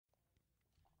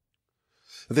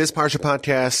This Parsha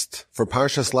Podcast for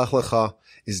Parshas Lech Lecha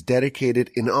is dedicated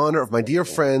in honor of my dear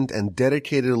friend and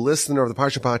dedicated listener of the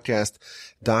Parsha Podcast,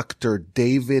 Dr.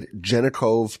 David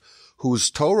Genecov,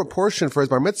 whose Torah portion for his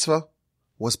bar mitzvah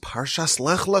was Parshas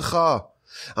Lech Lecha.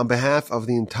 On behalf of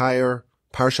the entire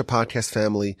Parsha Podcast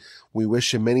family, we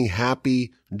wish him many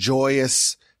happy,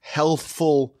 joyous,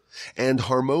 healthful, and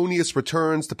harmonious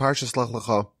returns to Parshas Lech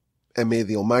Lecha, and may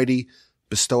the Almighty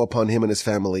bestow upon him and his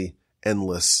family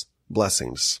endless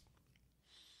blessings.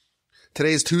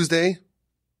 Today is Tuesday,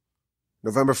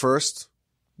 November 1st.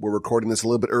 We're recording this a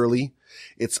little bit early.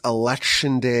 It's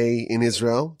election day in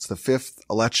Israel. It's the fifth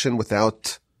election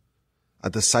without a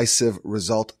decisive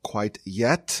result quite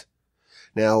yet.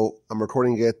 Now, I'm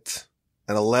recording it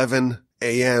at 11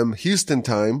 a.m. Houston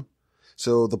time.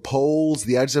 So the polls,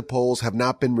 the exit polls have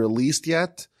not been released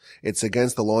yet. It's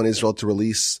against the law in Israel to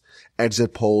release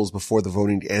exit polls before the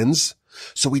voting ends.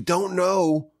 So we don't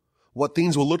know what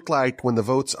things will look like when the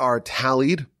votes are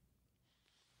tallied.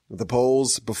 The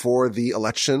polls before the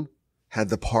election had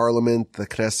the parliament, the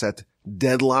Knesset,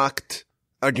 deadlocked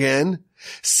again.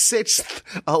 Sixth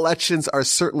elections are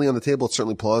certainly on the table. It's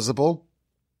certainly plausible.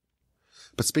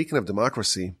 But speaking of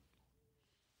democracy,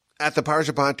 at the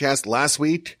Parsha Podcast last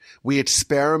week, we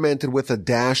experimented with a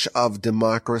dash of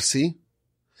democracy.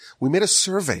 We made a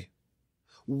survey.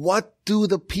 What do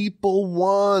the people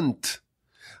want?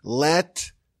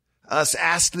 Let us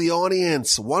ask the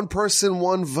audience. One person,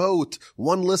 one vote.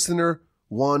 One listener,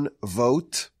 one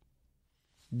vote.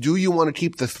 Do you want to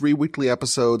keep the 3 weekly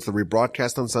episodes, the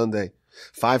rebroadcast on Sunday,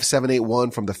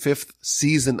 5781 from the 5th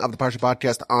season of the Parsha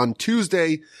Podcast on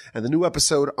Tuesday, and the new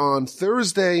episode on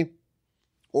Thursday?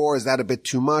 Or is that a bit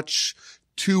too much?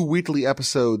 2 weekly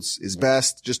episodes is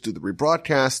best. Just do the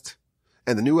rebroadcast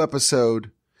and the new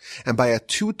episode. And by a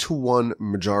 2-to-1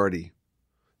 majority,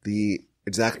 the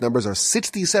exact numbers are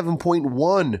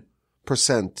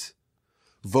 67.1%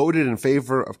 voted in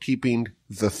favor of keeping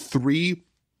the 3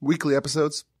 weekly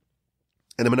episodes,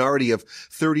 and a minority of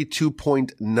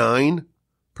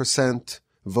 32.9%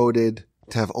 voted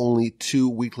to have only 2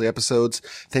 weekly episodes.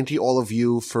 Thank you all of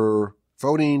you for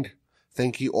voting.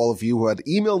 Thank you all of you who had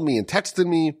emailed me and texted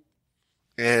me.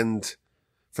 And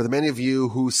for the many of you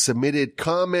who submitted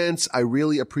comments, I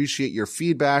really appreciate your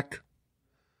feedback.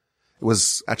 It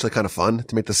was actually kind of fun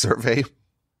to make the survey.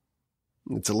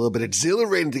 It's a little bit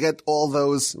exhilarating to get all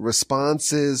those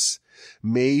responses.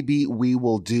 Maybe we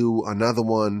will do another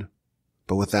one.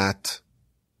 But with that,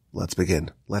 let's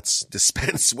begin. Let's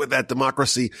dispense with that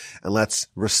democracy and let's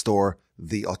restore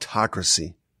the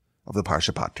autocracy of the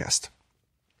Parsha Podcast.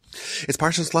 It's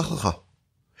Parshas Lech Lecha,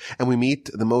 and we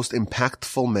meet the most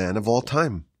impactful man of all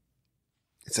time.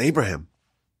 It's Abraham.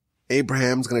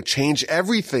 Abraham's going to change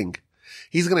everything.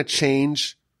 He's going to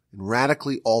change and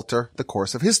radically alter the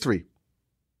course of history.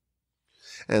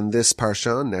 And this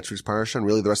Parsha, next week's Parsha, and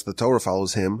really the rest of the Torah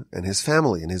follows him and his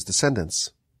family and his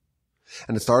descendants.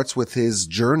 And it starts with his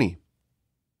journey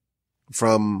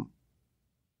from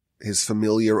his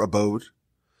familiar abode,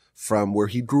 from where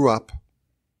he grew up,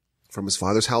 from his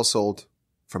father's household,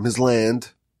 from his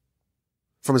land,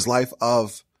 from his life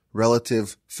of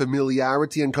relative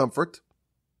familiarity and comfort,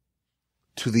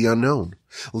 to the unknown.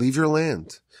 Leave your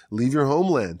land, leave your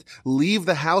homeland, leave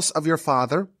the house of your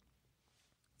father,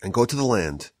 and go to the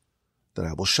land that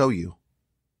I will show you.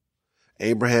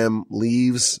 Abraham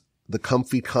leaves the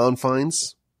comfy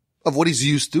confines of what he's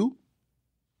used to,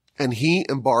 and he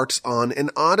embarks on an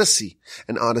odyssey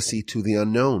to the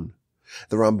unknown.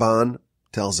 The Ramban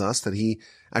tells us that he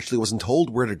actually wasn't told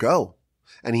where to go,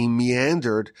 and he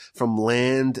meandered from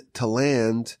land to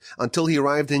land until he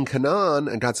arrived in Canaan,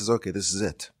 and God says, okay, this is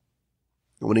it.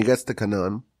 And when he gets to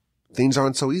Canaan, things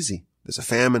aren't so easy. There's a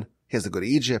famine. He has to go to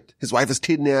Egypt. His wife is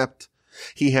kidnapped.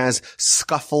 He has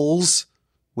scuffles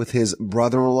with his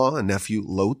brother-in-law and nephew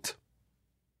Lot.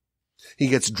 He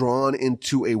gets drawn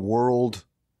into a world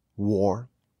war.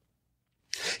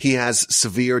 He has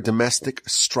severe domestic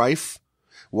strife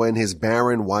when his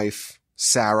barren wife,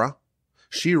 Sarah,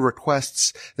 she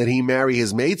requests that he marry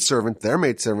his maidservant, their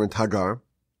maidservant, Hagar.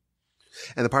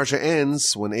 And the Parsha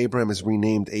ends when Abraham is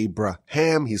renamed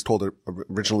Abraham. He's told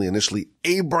initially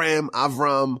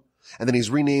Avram, and then he's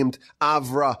renamed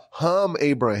Avraham,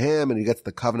 Abraham, and he gets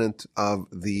the covenant of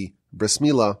the bris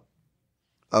milah,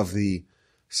 of the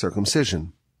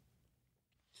circumcision.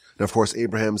 And of course,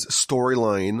 Abraham's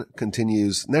storyline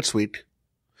continues next week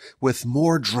with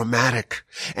more dramatic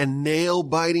and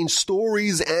nail-biting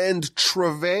stories and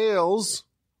travails.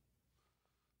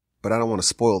 But I don't want to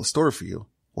spoil the story for you.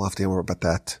 We'll have to hear more about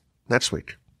that next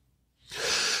week.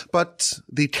 But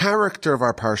the character of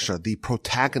our Parsha, the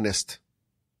protagonist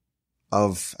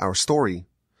of our story,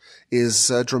 is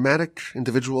a dramatic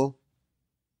individual,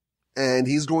 and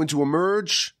he's going to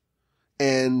emerge,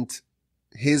 and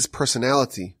his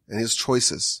personality and his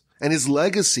choices and his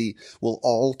legacy will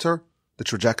alter the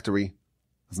trajectory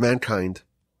of mankind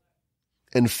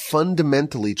and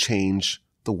fundamentally change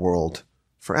the world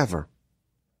forever.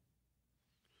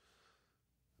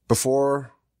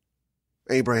 Before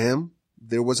Abraham,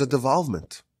 there was a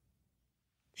devolvement.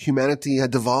 Humanity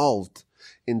had devolved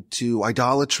into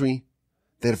idolatry.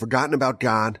 They had forgotten about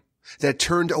God. They had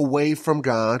turned away from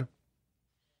God.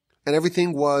 And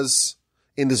everything was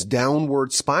in this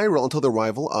downward spiral until the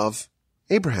arrival of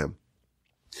Abraham.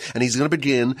 And he's going to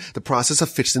begin the process of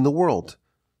fixing the world,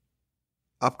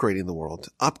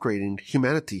 upgrading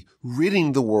humanity,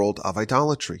 ridding the world of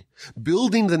idolatry,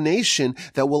 building the nation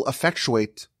that will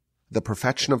effectuate the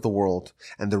perfection of the world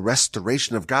and the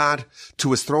restoration of God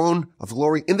to his throne of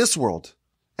glory in this world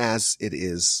as it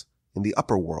is in the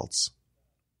upper worlds.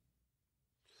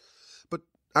 But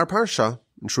our Parsha,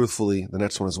 and truthfully the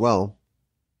next one as well,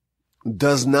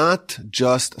 does not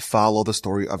just follow the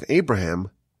story of Abraham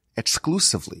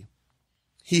exclusively.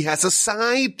 He has a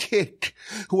sidekick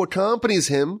who accompanies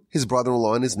him, his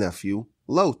brother-in-law and his nephew,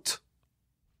 Lot.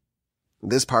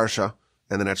 This Parsha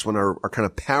and the next one are kind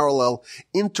of parallel,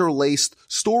 interlaced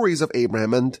stories of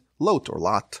Abraham and Lot, or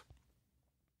Lot.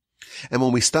 And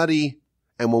when we study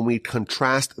and when we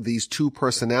contrast these two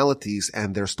personalities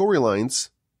and their storylines,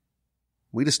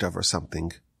 we discover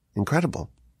something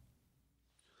incredible.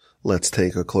 Let's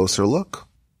take a closer look.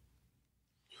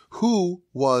 Who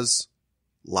was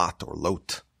Lot or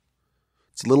Lot?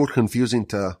 It's a little confusing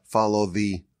to follow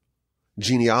the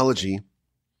genealogy,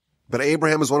 but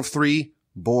Abraham was one of three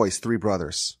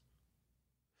brothers.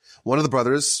 One of the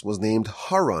brothers was named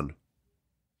Haran,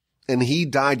 and he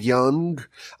died young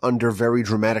under very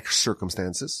dramatic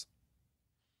circumstances.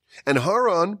 And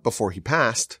Haran, before he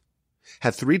passed,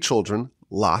 had three children,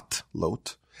 Lot,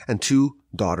 and two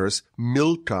daughters,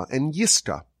 Milcah and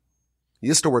Yiscah.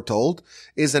 Yiscah, we're told,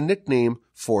 is a nickname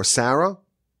for Sarah,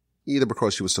 either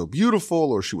because she was so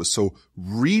beautiful, or she was so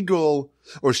regal,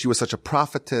 or she was such a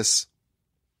prophetess.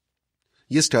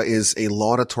 Yiscah is a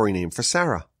laudatory name for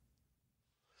Sarah.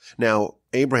 Now,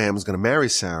 Abraham is going to marry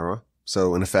Sarah,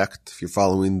 so in effect, if you're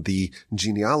following the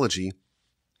genealogy,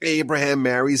 Abraham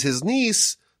marries his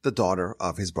niece, the daughter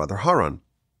of his brother Haran.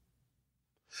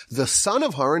 The son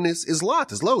of Haran is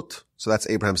Lot. So that's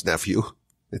Abraham's nephew.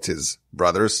 It's his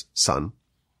brother's son.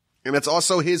 And it's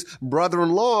also his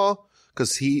brother-in-law,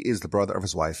 because he is the brother of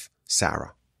his wife,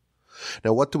 Sarah.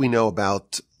 Now, what do we know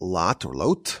about Lot or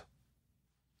Lot?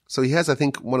 So he has, I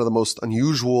think, one of the most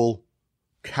unusual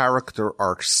character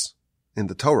arcs in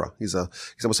the Torah. He's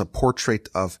almost a portrait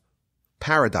of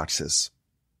paradoxes.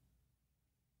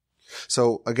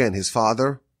 So again, his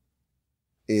father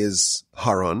is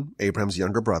Haran, Abraham's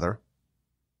younger brother.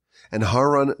 And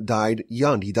Haran died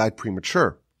young. He died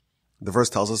premature. The verse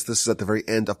tells us this is at the very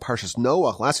end of Parshas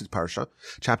Noah, last week's Parsha,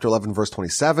 chapter 11, verse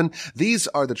 27. These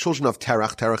are the children of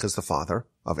Terach. Terach is the father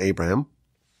of Abraham.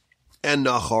 And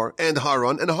Nahor, and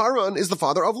Haran is the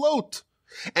father of Lot.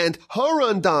 And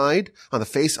Haran died on the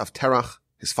face of Terach,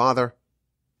 his father,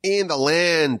 in the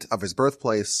land of his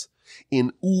birthplace,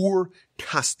 in Ur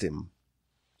Kasdim.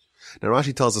 Now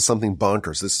Rashi tells us something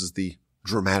bonkers. This is the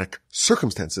dramatic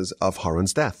circumstances of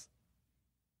Haran's death.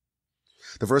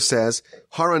 The verse says,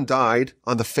 Haran died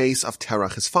on the face of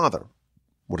Terach, his father.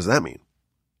 What does that mean?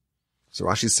 So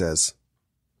Rashi says,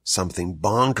 something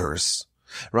bonkers.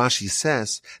 Rashi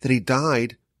says that he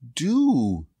died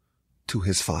due to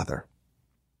his father.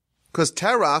 Because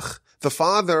Terach, the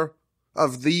father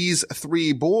of these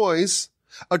three boys,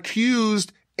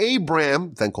 accused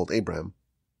Abram, then called Abram,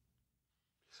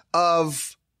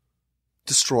 of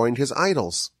destroying his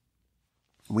idols.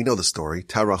 We know the story.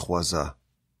 Terach was a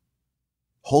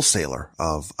wholesaler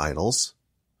of idols,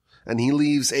 and he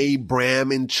leaves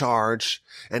Abram in charge,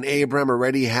 and Abram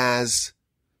already has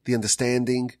the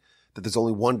understanding that there's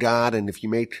only one God, and if you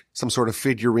make some sort of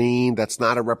figurine that's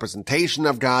not a representation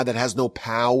of God, that has no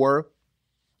power,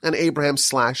 and Abraham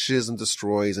slashes and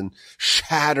destroys and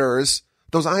shatters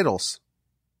those idols.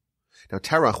 Now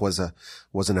Terach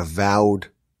was an avowed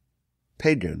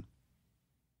pagan,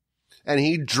 and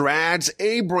he drags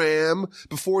Abram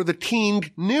before the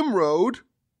king Nimrod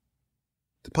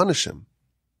to punish him.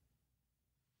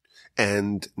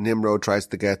 And Nimrod tries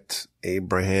to get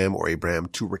Abraham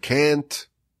to recant.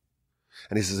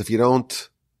 And he says, if you don't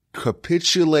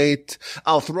capitulate,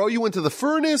 I'll throw you into the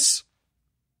furnace.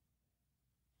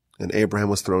 And Abraham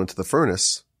was thrown into the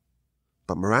furnace,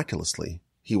 but miraculously,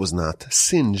 he was not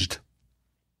singed.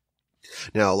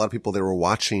 Now, a lot of people, they were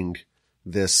watching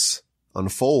this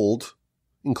unfold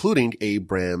including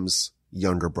Abraham's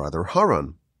younger brother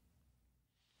Haran.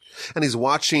 And he's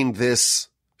watching this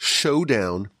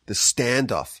showdown, this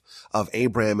standoff of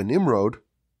Abraham and Nimrod.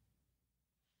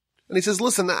 And he says,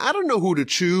 listen, I don't know who to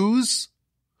choose.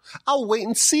 I'll wait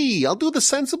and see. I'll do the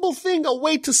sensible thing. I'll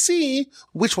wait to see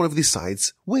which one of these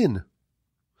sides win.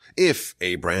 If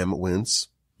Abraham wins,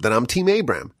 then I'm Team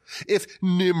Abraham. If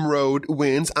Nimrod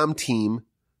wins, I'm Team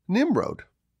Nimrod.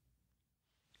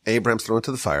 Abraham's thrown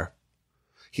into the fire.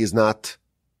 He is not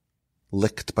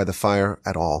licked by the fire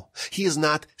at all. He is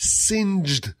not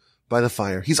singed by the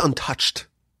fire. He's untouched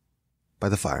by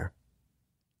the fire.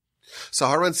 So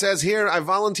Haran says, here, I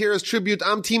volunteer as tribute.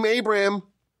 I'm Team Abraham.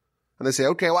 And they say,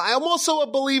 okay, well, I'm also a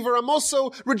believer. I'm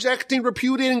also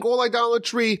repudiating all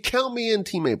idolatry. Count me in,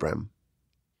 Team Abraham.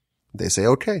 They say,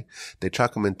 okay. They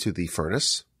chuck him into the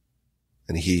furnace,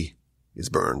 and he is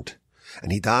burned.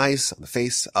 And he dies on the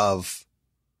face of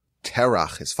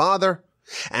Terach, his father.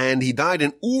 And he died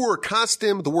in Ur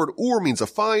Kasdim. The word Ur means a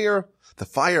fire. The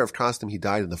fire of Kasdim, he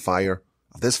died in the fire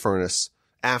of this furnace.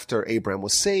 After Abraham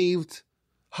was saved,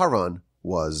 Haran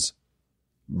was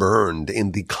burned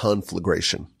in the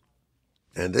conflagration.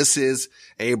 And this is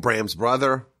Abraham's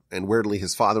brother, and weirdly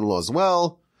his father-in-law as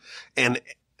well. And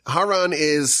Haran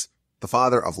is the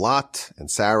father of Lot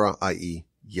and Sarah, i.e.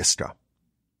 Yisra.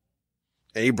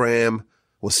 Abraham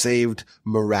was saved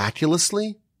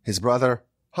miraculously. His brother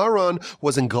Haran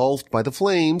was engulfed by the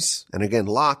flames. And again,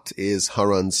 Lot is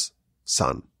Haran's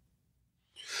son.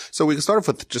 So we can start off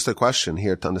with just a question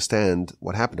here to understand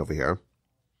what happened over here.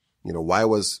 Why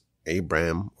was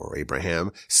Abraham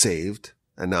saved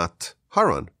and not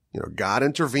Haran? God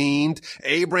intervened.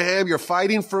 Abraham, you're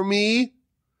fighting for me.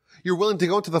 You're willing to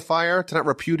go into the fire to not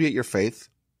repudiate your faith.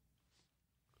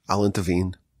 I'll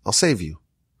intervene. I'll save you.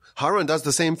 Haran does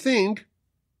the same thing,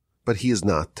 but he is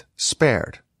not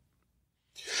spared.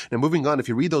 Now, moving on, if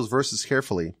you read those verses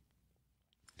carefully,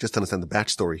 just to understand the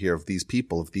backstory here of these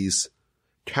people, of these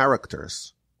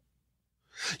characters,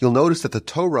 you'll notice that the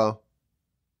Torah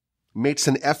makes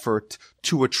an effort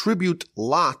to attribute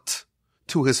Lot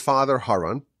to his father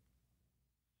Haran,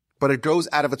 but it goes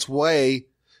out of its way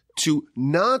to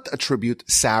not attribute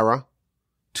Sarah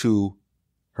to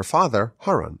her father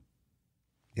Haran.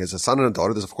 He has a son and a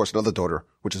daughter. There's, of course, another daughter,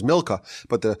 which is Milcah,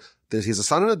 but he has a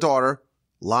son and a daughter,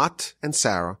 Lot and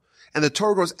Sarah, and the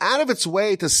Torah goes out of its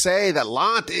way to say that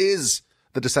Lot is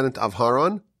the descendant of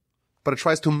Haran, but it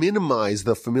tries to minimize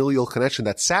the familial connection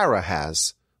that Sarah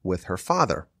has with her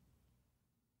father.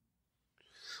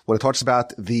 When it talks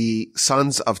about the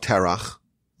sons of Terach,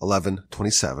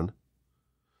 11:27,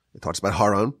 it talks about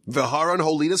Haran. V'Haran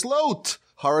holidas Lot.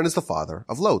 Haran is the father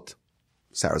of Lot.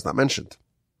 Sarah's not mentioned.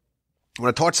 When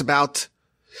it talks about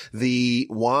the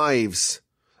wives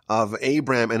of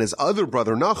Abraham and his other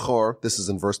brother Nachor, this is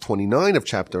in verse 29 of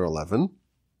chapter 11,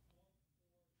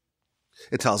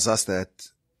 it tells us that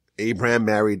Abraham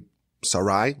married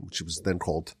Sarai, which was then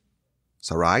called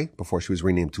Sarai, before she was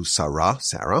renamed to Sarah.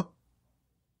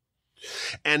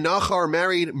 And Nachor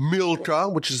married Milcah,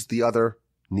 which is the other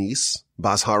niece,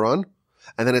 Bas Haran.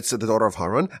 And then it's the daughter of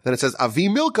Haran. Then it says, Avi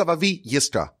Milcah, Avi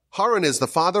Yisra. Haran is the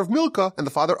father of Milcah and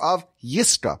the father of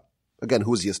Yisra. Again,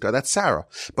 who's Yisra? That's Sarah.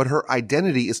 But her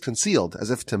identity is concealed, as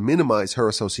if to minimize her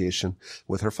association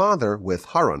with her father, with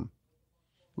Haran.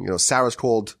 Sarah's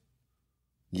called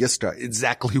Yisra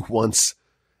exactly once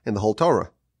in the whole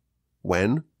Torah.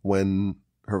 When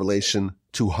her relation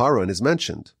to Haran is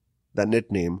mentioned. That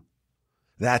nickname,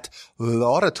 that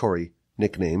laudatory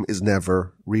nickname, is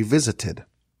never revisited.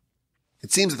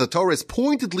 It seems that the Torah is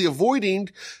pointedly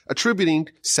attributing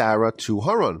Sarah to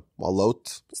Haran, while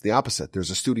Lot, it's the opposite. There's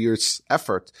a studious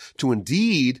effort to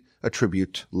indeed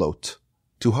attribute Lot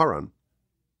to Haran.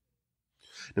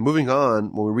 Now, moving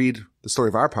on, when we read the story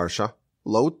of our Parsha,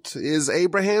 Lot is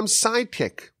Abraham's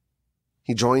sidekick.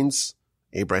 He joins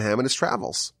Abraham in his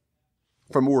travels.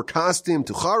 From Ur Kasdim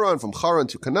to Haran, from Haran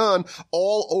to Canaan,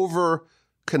 all over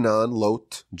Canaan,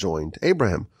 Lot joined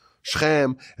Abraham.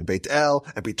 Shechem and Beit El,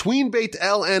 and between Beit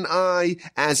El and Ai,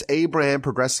 as Abraham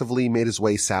progressively made his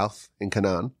way south in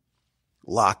Canaan,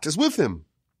 Lot is with him.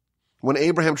 When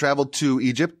Abraham traveled to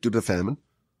Egypt due to the famine,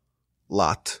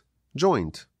 Lot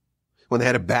joined. When they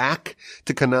headed back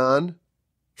to Canaan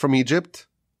from Egypt,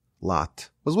 Lot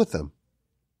was with them.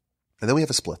 And then we have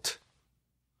a split.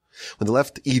 When they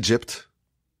left Egypt,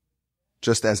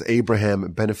 just as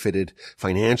Abraham benefited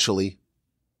financially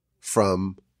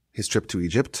from his trip to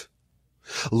Egypt,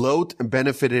 Lot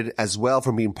benefited as well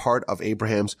from being part of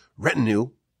Abraham's retinue.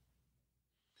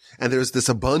 And there's this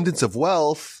abundance of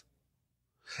wealth,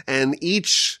 and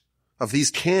each of these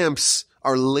camps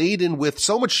are laden with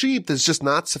so much sheep, there's just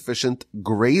not sufficient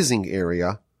grazing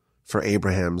area for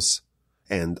Abraham's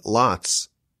and Lot's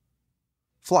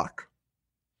flock.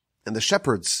 And the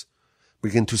shepherds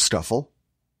begin to scuffle.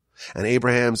 And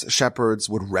Abraham's shepherds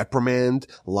would reprimand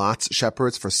Lot's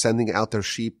shepherds for sending out their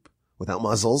sheep without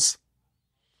muzzles.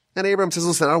 And Abraham says,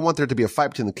 listen, I don't want there to be a fight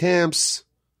between the camps.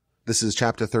 This is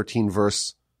chapter 13,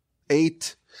 verse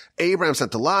 8. Abraham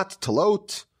said to Lot,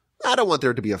 I don't want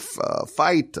there to be a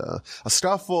fight, a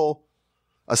scuffle,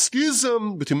 a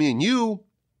schism between me and you,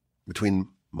 between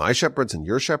my shepherds and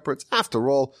your shepherds. After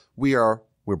all, we're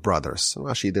brothers. And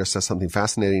Rashi there says something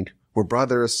fascinating. We're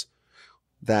brothers,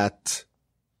 that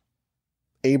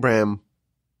Abraham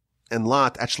and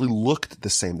Lot actually looked the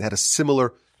same. They had a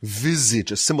similar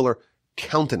visage, a similar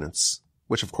countenance,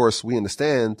 which of course we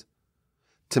understand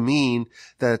to mean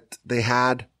that they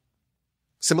had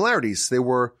similarities. They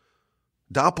were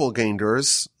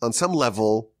doppelgangers. On some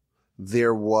level,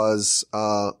 there was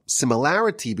a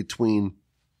similarity between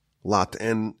Lot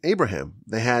and Abraham.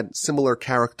 They had similar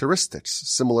characteristics,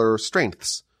 similar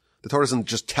strengths. The Torah doesn't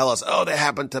just tell us, oh, they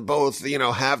happen to both,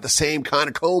 have the same kind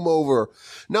of comb over.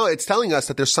 No, it's telling us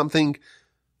that there's something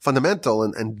fundamental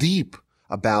and deep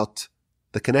about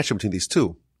the connection between these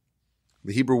two.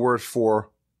 The Hebrew word for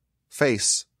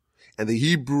face and the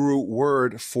Hebrew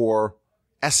word for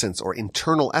essence or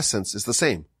internal essence is the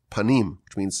same. Panim,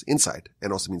 which means inside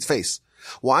and also means face.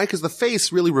 Why? Because the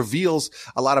face really reveals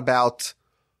a lot about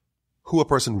who a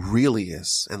person really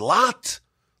is. And Lot,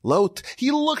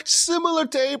 he looked similar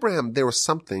to Abraham. There was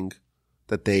something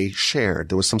that they shared.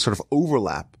 There was some sort of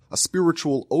overlap, a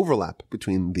spiritual overlap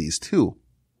between these two.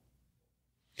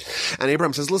 And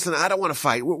Abraham says, listen, I don't want to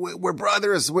fight. We're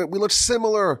brothers. We look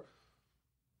similar.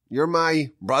 You're my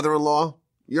brother-in-law.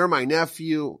 You're my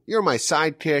nephew. You're my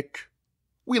sidekick.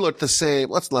 We look the same.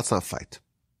 Let's not fight.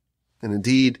 And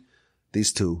indeed,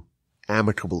 these two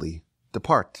amicably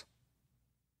depart.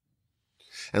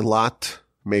 And Lot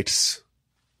makes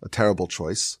a terrible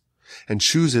choice and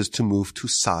chooses to move to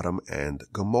Sodom and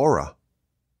Gomorrah.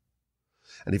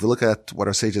 And if you look at what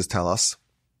our sages tell us,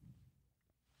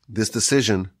 this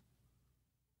decision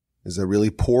is a really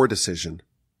poor decision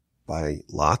by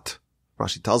Lot.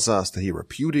 Rashi tells us that he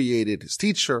repudiated his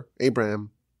teacher,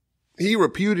 Abraham. He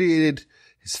repudiated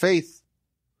his faith.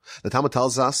 The Talmud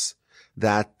tells us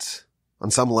that on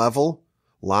some level,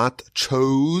 Lot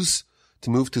chose to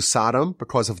move to Sodom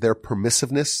because of their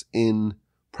permissiveness in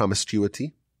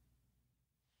promiscuity.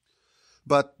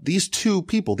 But these two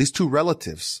people, these two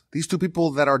relatives, these two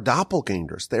people that are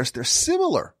doppelgangers, they're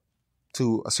similar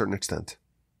to a certain extent,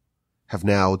 have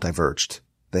now diverged.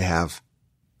 They have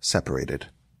separated.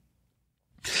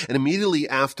 And immediately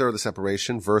after the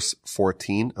separation, verse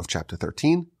 14 of chapter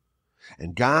 13,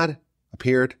 and God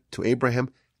appeared to Abraham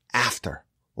after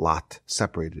Lot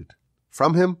separated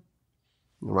from him.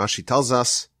 And Rashi tells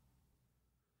us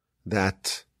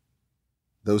that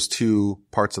those two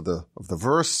parts of the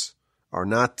verse are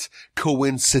not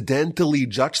coincidentally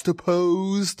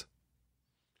juxtaposed.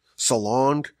 So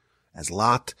long as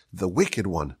Lot, the wicked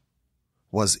one,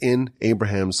 was in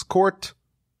Abraham's court,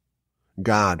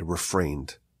 God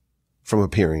refrained from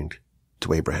appearing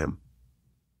to Abraham.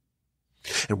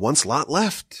 And once Lot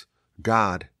left,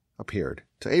 God appeared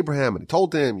to Abraham and he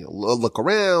told him, look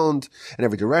around in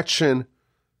every direction.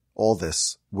 All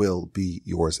this will be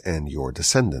yours and your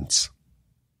descendants.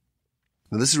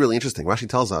 Now this is really interesting. Rashi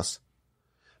tells us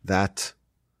that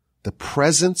the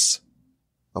presence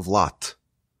of Lot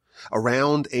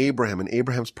around Abraham and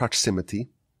Abraham's proximity,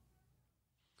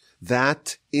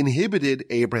 that inhibited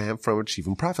Abraham from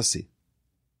achieving prophecy.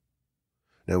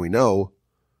 Now we know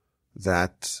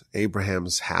that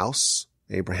Abraham's house,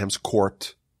 Abraham's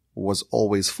court, was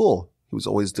always full. He was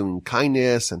always doing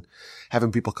kindness and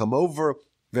having people come over,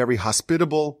 very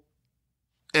hospitable.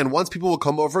 And once people would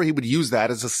come over, he would use that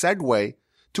as a segue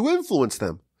to influence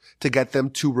them, to get them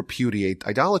to repudiate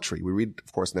idolatry. We read,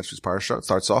 of course, next week's Parsha. It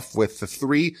starts off with the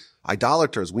three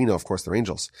idolaters. We know, of course, they're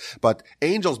angels. But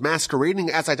angels masquerading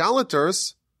as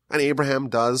idolaters, and Abraham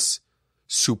does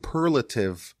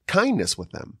superlative kindness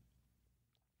with them.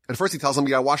 At first he tells them,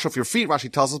 you gotta wash off your feet.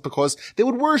 Rashi tells us because they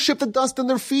would worship the dust on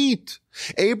their feet.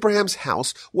 Abraham's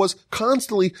house was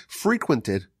constantly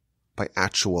frequented by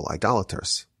actual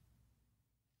idolaters.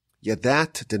 Yet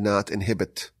that did not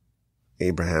inhibit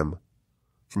Abraham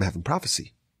from having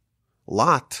prophecy.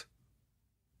 Lot,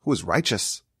 who was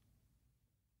righteous,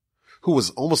 who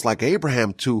was almost like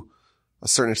Abraham to a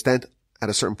certain extent at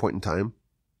a certain point in time,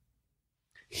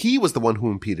 he was the one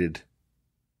who impeded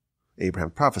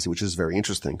Abraham's prophecy, which is very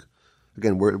interesting.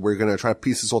 Again, we're going to try to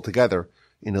piece this all together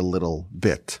in a little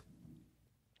bit.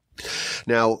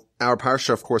 Now, our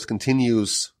Parsha, of course,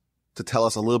 continues to tell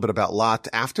us a little bit about Lot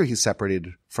after he's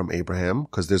separated from Abraham,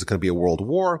 because there's going to be a world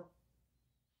war,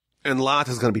 and Lot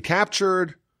is going to be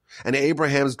captured, and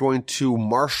Abraham is going to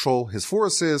marshal his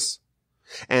forces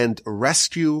and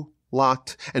rescue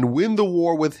Lot and win the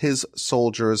war with his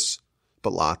soldiers,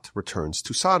 but Lot returns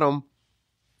to Sodom.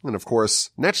 And of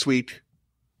course, next week,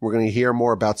 we're going to hear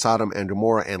more about Sodom and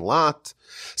Gomorrah and Lot.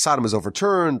 Sodom is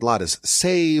overturned, Lot is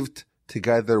saved,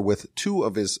 together with two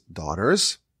of his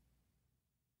daughters.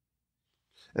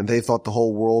 And they thought the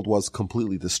whole world was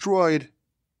completely destroyed.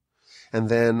 And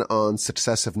then on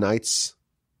successive nights,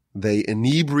 they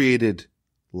inebriated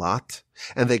Lot,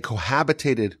 and they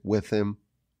cohabitated with him.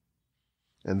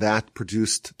 And that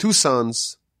produced two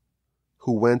sons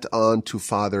who went on to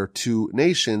father two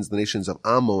nations, the nations of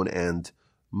Ammon and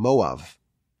Moab.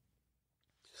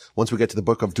 Once we get to the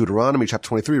book of Deuteronomy, chapter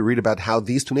 23, we read about how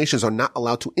these two nations are not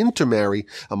allowed to intermarry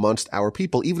amongst our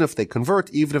people. Even if they convert,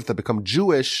 even if they become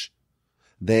Jewish,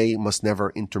 they must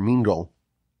never intermingle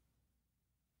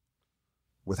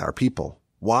with our people.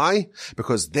 Why?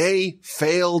 Because they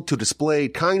failed to display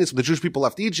kindness when the Jewish people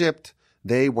left Egypt.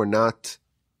 They were not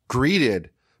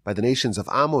greeted by the nations of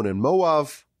Ammon and Moab.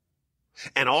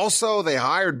 And also they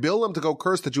hired Bilam to go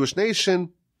curse the Jewish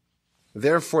nation.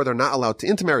 Therefore, they're not allowed to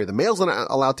intermarry. The males are not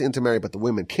allowed to intermarry, but the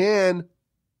women can.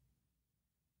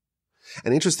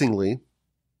 And interestingly,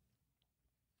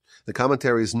 the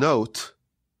commentaries note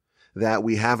that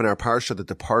we have in our parsha the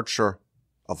departure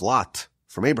of Lot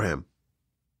from Abraham.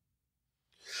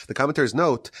 The commentaries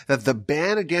note that the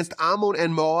ban against Ammon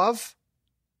and Moab,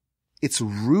 it's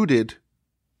rooted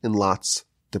in Lot's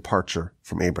departure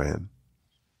from Abraham.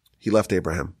 He left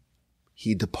Abraham.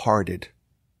 He departed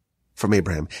from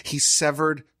Abraham. He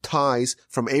severed ties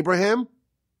from Abraham.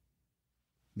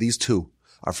 These two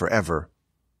are forever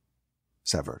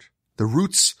severed. The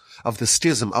roots of the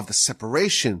schism, of the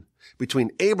separation between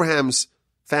Abraham's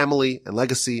family and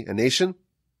legacy and nation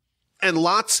and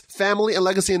Lot's family and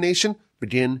legacy and nation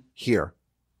begin here,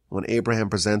 when Abraham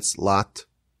presents Lot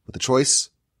with a choice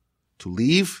to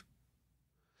leave.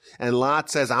 And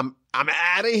Lot says, I'm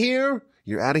out of here.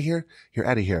 You're out of here. You're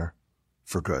out of here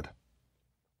for good.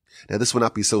 Now, this would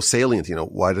not be so salient.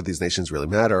 Why do these nations really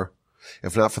matter?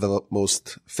 If not for the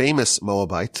most famous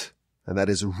Moabite, and that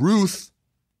is Ruth,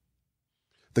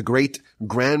 the great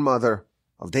grandmother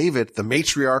of David, the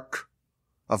matriarch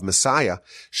of Messiah.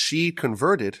 She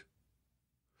converted,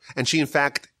 and she in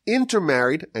fact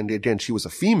intermarried, and again, she was a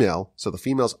female, so the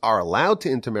females are allowed to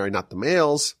intermarry, not the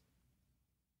males.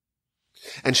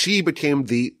 And she became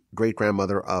the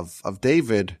great-grandmother of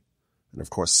David, and of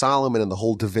course Solomon and the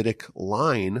whole Davidic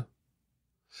line.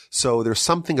 So there's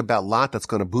something about Lot that's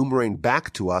going to boomerang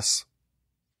back to us.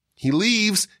 He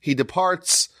leaves, he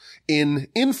departs in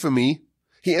infamy,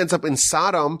 he ends up in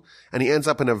Sodom, and he ends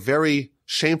up in a very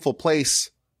shameful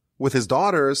place with his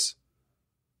daughters.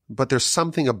 But there's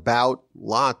something about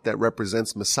Lot that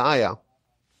represents Messiah.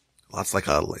 Lot's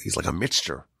he's like a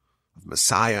mixture of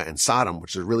Messiah and Sodom,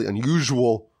 which is a really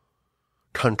unusual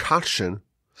concoction.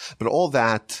 But all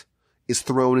that is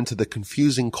thrown into the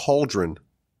confusing cauldron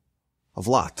of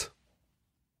Lot.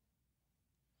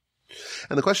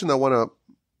 And the question that I want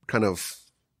to kind of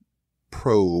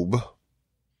probe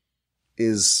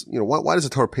is, why does the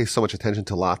Torah pay so much attention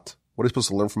to Lot? What are we supposed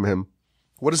to learn from him?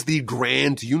 What is the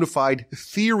grand unified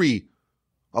theory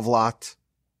of Lot?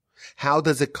 How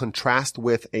does it contrast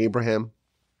with Abraham?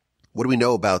 What do we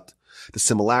know about the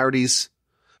similarities,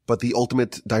 but the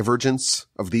ultimate divergence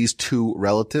of these two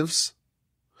relatives?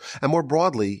 And more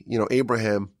broadly,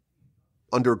 Abraham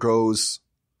undergoes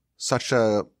such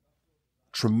a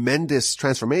tremendous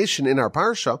transformation in our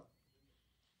parsha,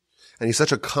 and he's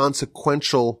such a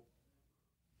consequential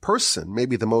person,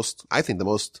 maybe the most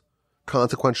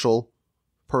consequential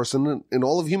person in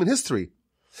all of human history.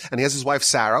 And he has his wife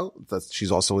Sarah,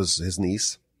 she's also his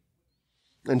niece.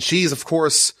 And she's, of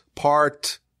course,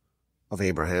 part of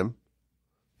Abraham,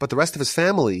 but the rest of his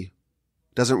family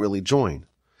doesn't really join.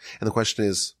 And the question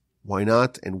is, why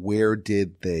not? And where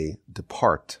did they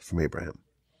depart from Abraham?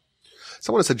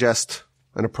 So I want to suggest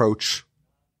an approach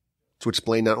to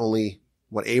explain not only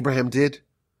what Abraham did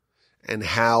and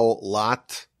how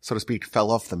Lot, so to speak, fell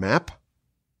off the map.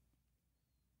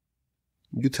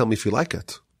 You tell me if you like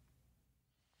it.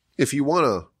 If you want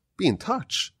to be in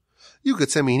touch, you could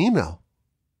send me an email.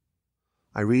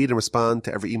 I read and respond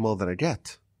to every email that I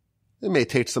get. It may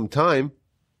take some time.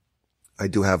 I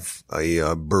do have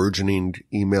a burgeoning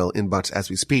email inbox as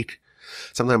we speak.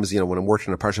 Sometimes, when I'm working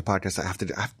on a Parsha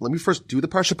Podcast, let me first do the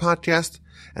Parsha Podcast,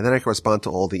 and then I can respond to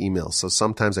all the emails. So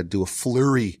sometimes I do a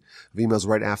flurry of emails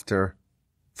right after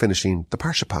finishing the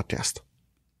Parsha Podcast.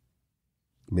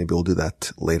 Maybe we'll do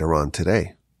that later on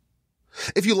today.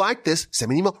 If you like this, send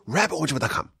me an email,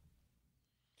 rabbi@orange.com.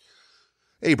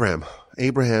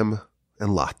 Abraham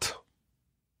and Lot.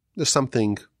 There's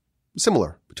something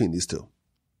similar between these two.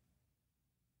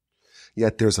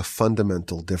 Yet there's a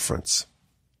fundamental difference.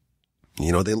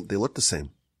 They look the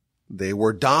same. They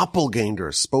were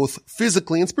doppelgangers, both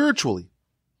physically and spiritually.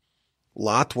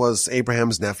 Lot was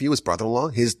Abraham's nephew, his brother-in-law,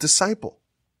 his disciple.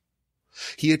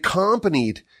 He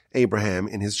accompanied Abraham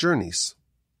in his journeys.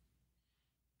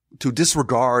 To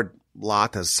disregard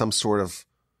Lot as some sort of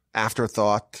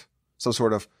afterthought, some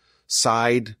sort of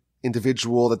side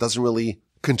individual that doesn't really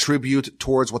contribute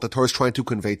towards what the Torah is trying to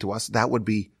convey to us, that would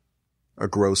be a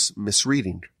gross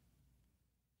misreading.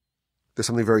 There's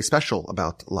something very special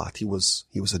about Lot. He was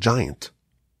a giant.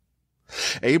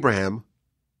 Abraham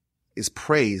is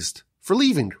praised for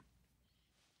leaving.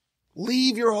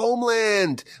 Leave your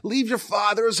homeland. Leave your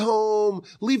father's home.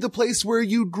 Leave the place where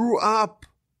you grew up.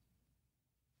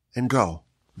 And go.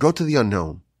 Go to the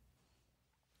unknown.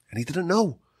 And he didn't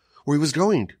know where he was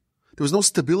going. There was no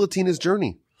stability in his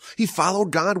journey. He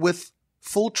followed God with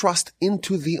full trust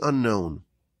into the unknown.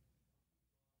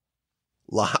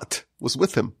 Lot was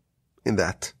with him in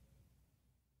that.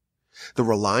 The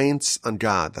reliance on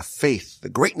God, the faith, the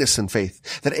greatness in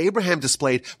faith that Abraham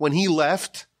displayed when he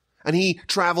left and he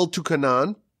traveled to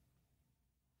Canaan,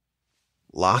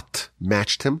 Lot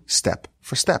matched him step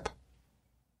for step.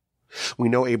 We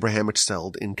know Abraham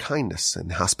excelled in kindness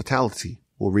and hospitality.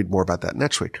 We'll read more about that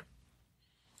next week.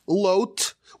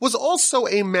 Lot was also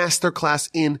a masterclass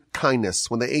in kindness.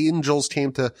 When the angels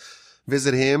came to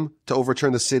visit him to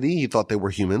overturn the city, he thought they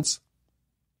were humans.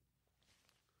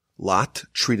 Lot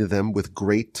treated them with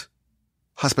great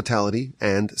hospitality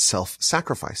and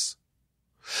self-sacrifice.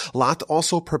 Lot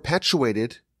also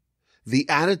perpetuated the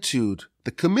attitude,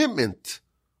 the commitment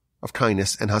of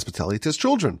kindness and hospitality to his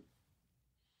children.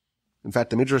 In fact,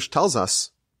 the Midrash tells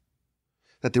us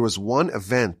that there was one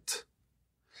event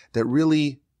that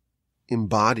really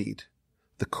embodied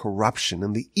the corruption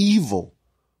and the evil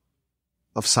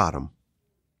of Sodom.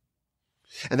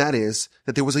 And that is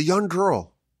that there was a young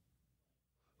girl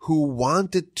who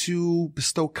wanted to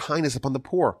bestow kindness upon the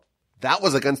poor. That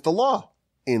was against the law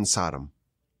in Sodom.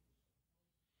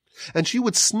 And she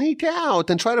would sneak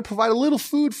out and try to provide a little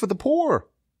food for the poor.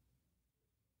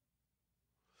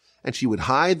 And she would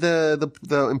hide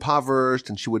the impoverished,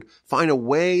 and she would find a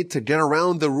way to get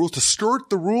around the rules, to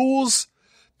skirt the rules,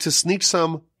 to sneak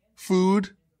some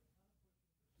food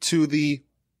to the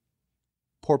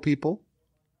poor people.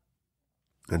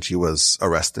 And she was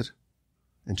arrested,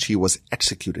 and she was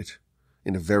executed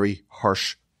in a very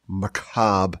harsh,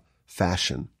 macabre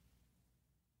fashion.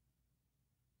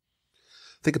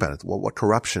 Think about it. What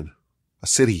corruption. A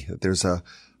city. There's an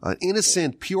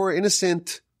innocent, pure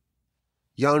innocent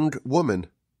young woman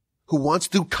who wants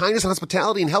to do kindness and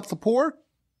hospitality and help the poor.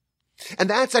 And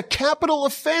that's a capital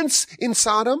offense in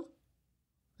Sodom.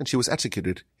 And she was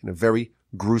executed in a very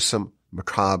gruesome,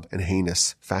 macabre, and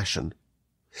heinous fashion.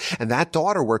 And that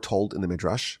daughter, we're told in the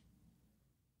Midrash,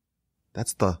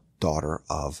 that's the daughter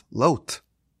of Lot.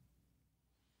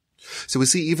 So we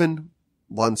see even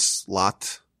once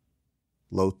Lot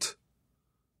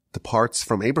departs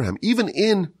from Abraham, even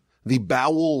in the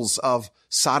bowels of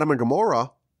Sodom and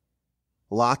Gomorrah,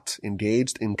 Lot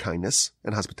engaged in kindness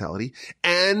and hospitality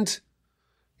and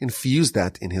infused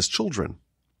that in his children.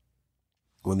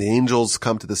 When the angels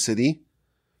come to the city,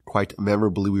 quite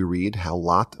memorably we read how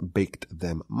Lot baked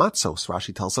them matzos.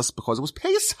 Rashi tells us because it was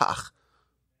Pesach.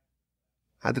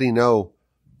 How did he know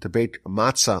to bake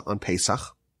matzah on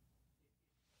Pesach?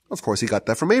 Of course, he got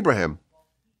that from Abraham.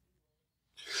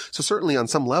 So certainly on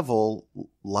some level,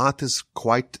 Lot is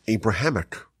quite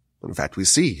Abrahamic. In fact, we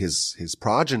see his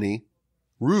progeny,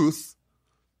 Ruth,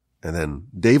 and then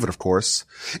David, of course,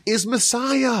 is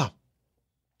Messiah.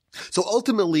 So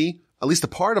ultimately, at least a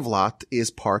part of Lot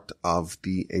is part of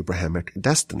the Abrahamic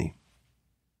destiny.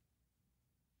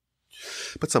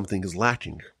 But something is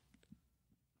lacking.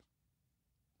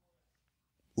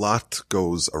 Lot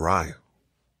goes awry.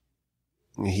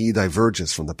 He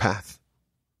diverges from the path.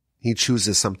 He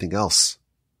chooses something else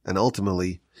and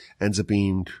ultimately ends up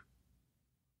being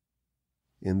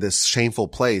in this shameful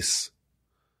place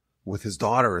with his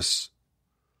daughters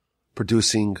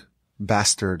producing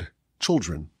bastard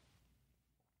children.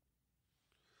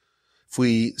 If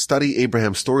we study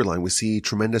Abraham's storyline, we see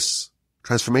tremendous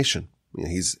transformation.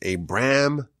 He's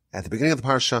Abram at the beginning of the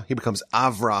Parsha. He becomes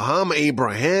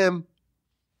Abraham.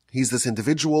 He's this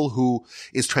individual who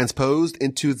is transposed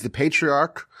into the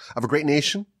patriarch of a great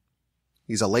nation.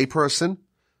 He's a layperson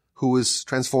who is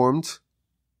transformed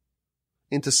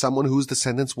into someone whose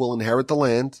descendants will inherit the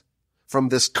land, from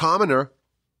this commoner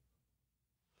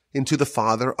into the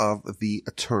father of the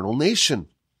eternal nation,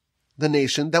 the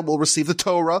nation that will receive the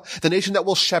Torah, the nation that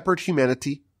will shepherd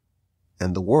humanity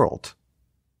and the world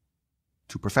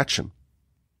to perfection.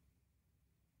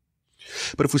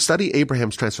 But if we study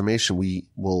Abraham's transformation, we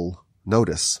will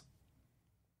notice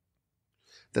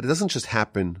that it doesn't just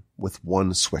happen with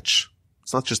one switch.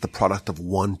 It's not just the product of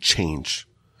one change.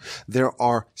 There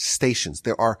are stations.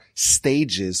 There are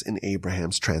stages in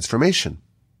Abraham's transformation.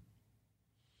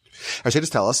 Our sages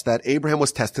tell us that Abraham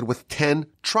was tested with 10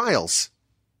 trials,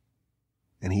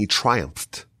 and he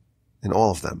triumphed in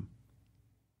all of them.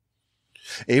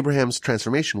 Abraham's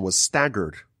transformation was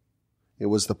staggered. It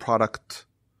was the product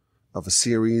of a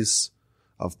series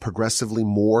of progressively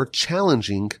more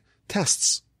challenging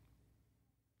tests.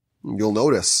 You'll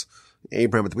notice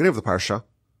Abraham at the beginning of the Parsha,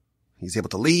 he's able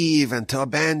to leave and to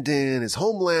abandon his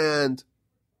homeland.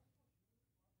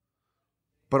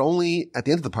 But only at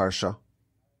the end of the Parsha,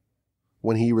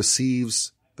 when he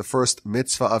receives the first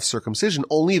mitzvah of circumcision,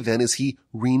 only then is he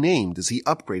renamed, is he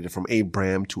upgraded from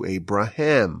Abram to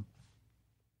Abraham.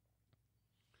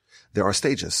 There are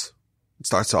stages. It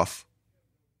starts off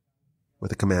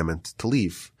with a commandment to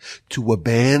leave, to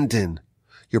abandon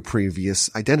your previous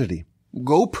identity.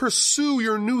 Go pursue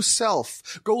your new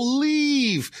self. Go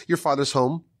leave your father's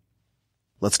home.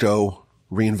 Let's go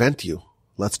reinvent you.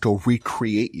 Let's go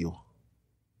recreate you.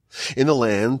 In the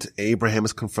land, Abraham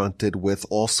is confronted with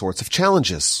all sorts of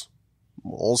challenges,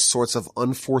 all sorts of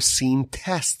unforeseen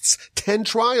tests, 10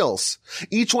 trials.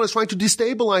 Each one is trying to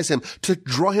destabilize him, to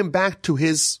draw him back to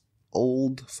his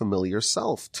old familiar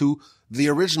self, to the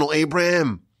original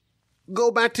Abraham.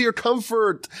 Go back to your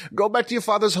comfort. Go back to your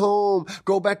father's home.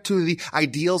 Go back to the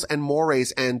ideals and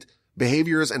mores and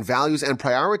behaviors and values and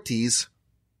priorities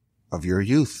of your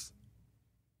youth.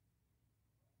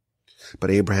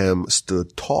 But Abraham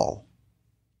stood tall.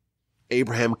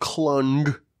 Abraham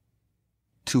clung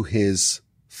to his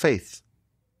faith.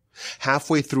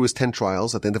 Halfway through his 10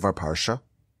 trials at the end of our Parsha,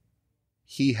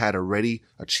 he had already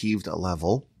achieved a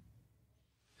level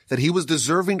that he was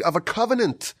deserving of a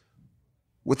covenant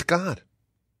with God.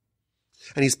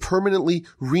 And he's permanently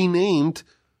renamed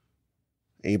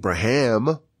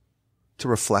Abraham to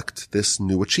reflect this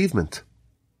new achievement.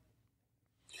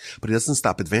 But he doesn't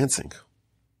stop advancing,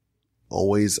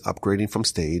 always upgrading from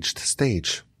stage to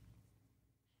stage.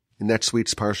 In next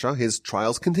week's Parsha, his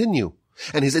trials continue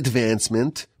and his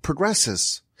advancement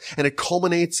progresses. And it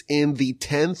culminates in the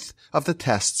 10th of the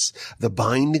tests, the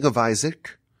binding of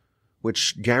Isaac,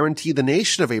 which guaranteed the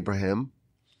nation of Abraham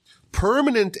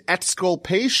permanent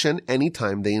exculpation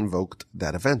anytime they invoked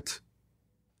that event.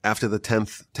 After the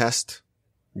 10th test,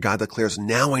 God declares,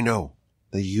 now I know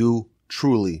that you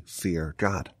truly fear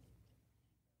God.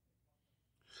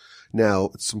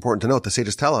 Now, it's important to note, the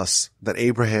sages tell us that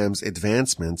Abraham's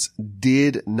advancements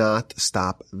did not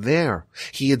stop there.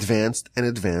 He advanced and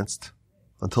advanced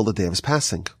until the day of his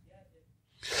passing.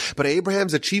 But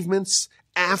Abraham's achievements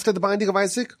after the binding of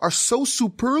Isaac are so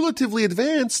superlatively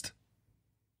advanced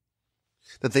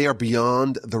that they are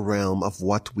beyond the realm of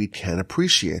what we can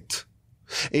appreciate.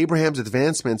 Abraham's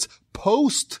advancements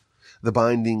post the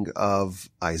binding of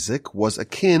Isaac was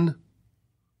akin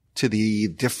to the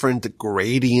different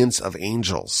gradients of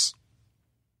angels.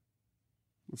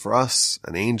 For us,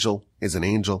 an angel is an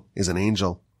angel is an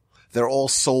angel. They're all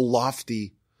so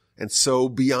lofty and so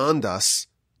beyond us,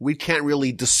 we can't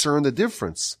really discern the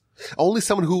difference. Only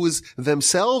someone who is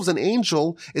themselves an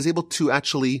angel is able to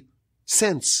actually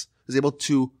sense, is able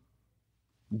to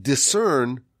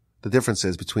discern the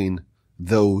differences between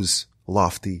those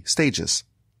lofty stages.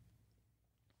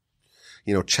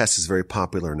 You know, chess is very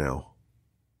popular now.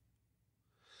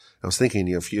 I was thinking,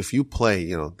 if you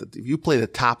play, if you play the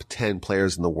top 10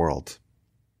 players in the world,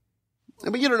 I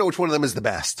mean, you don't know which one of them is the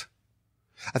best.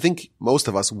 I think most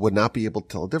of us would not be able to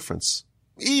tell a difference.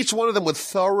 Each one of them would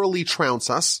thoroughly trounce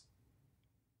us.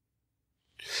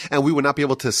 And we would not be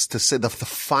able to say the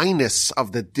fineness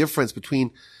of the difference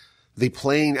between the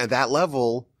playing at that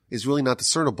level is really not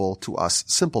discernible to us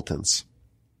simpletons.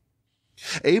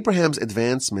 Abraham's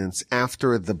advancements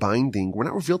after the binding were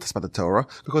not revealed to us by the Torah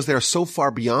because they are so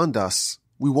far beyond us,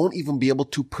 we won't even be able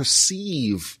to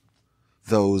perceive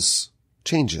those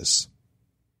changes.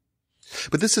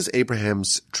 But this is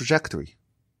Abraham's trajectory.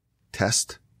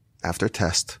 Test after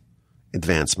test,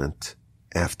 advancement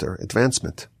after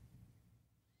advancement.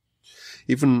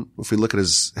 Even if we look at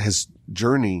his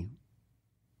journey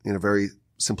in a very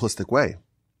simplistic way,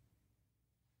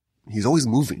 he's always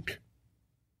moving.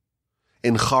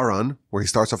 In Haran, where he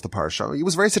starts off the Parsha, he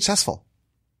was very successful.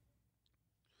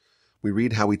 we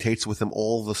read how he takes with him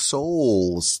all the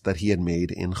souls that he had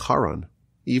made in Haran.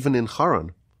 Even in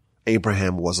Haran,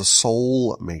 Abraham was a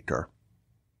soul maker.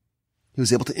 He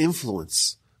was able to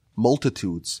influence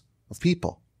multitudes of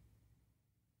people.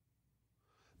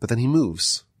 But then he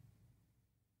moves.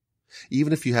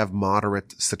 Even if you have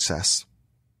moderate success,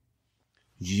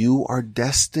 you are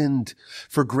destined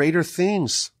for greater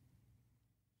things.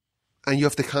 And you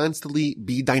have to constantly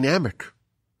be dynamic.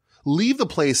 Leave the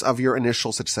place of your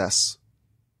initial success.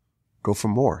 Go for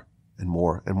more and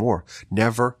more and more.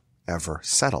 Never, ever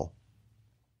settle.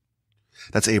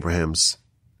 That's Abraham's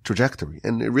trajectory.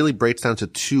 And it really breaks down to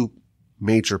two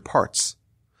major parts.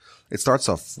 It starts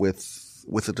off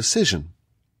with a decision.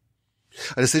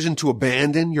 A decision to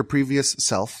abandon your previous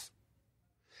self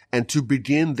and to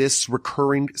begin this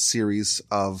recurring series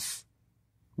of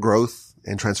growth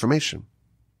and transformation.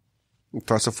 It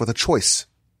starts off with a choice.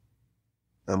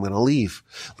 I'm going to leave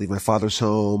my father's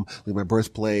home, leave my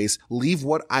birthplace, leave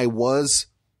what I was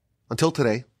until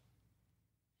today.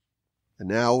 And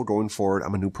now going forward,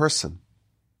 I'm a new person.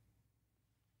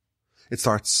 It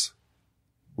starts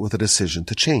with a decision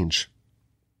to change.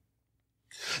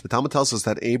 The Talmud tells us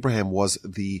that Abraham was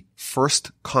the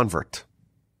first convert.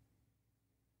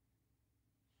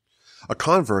 A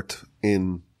convert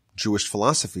in Jewish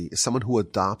philosophy is someone who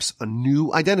adopts a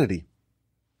new identity.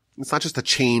 It's not just a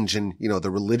change in,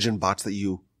 the religion box that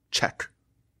you check.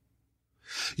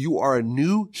 You are a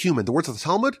new human. The words of the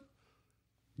Talmud,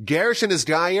 Gerishin is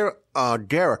Gair,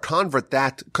 Ger, a convert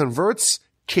that converts,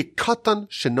 Kikatan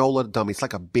Shenola Dami. It's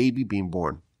like a baby being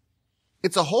born.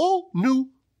 It's a whole new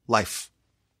life.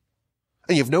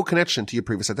 And you have no connection to your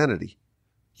previous identity.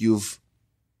 You've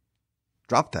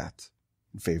dropped that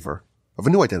in favor of a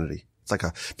new identity. It's like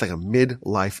a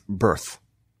midlife birth.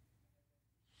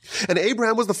 And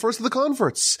Abraham was the first of the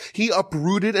converts. He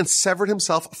uprooted and severed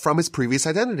himself from his previous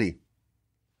identity.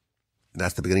 And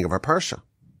that's the beginning of our Parsha.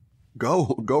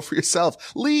 Go for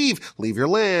yourself. Leave your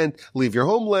land, leave your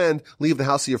homeland, leave the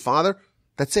house of your father.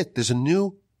 That's it. There's a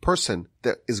new person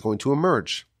that is going to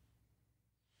emerge.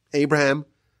 Abraham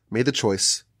made the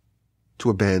choice to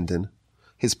abandon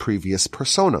his previous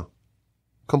persona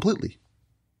completely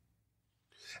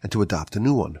and to adopt a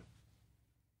new one.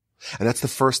 And that's the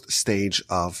first stage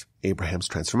of Abraham's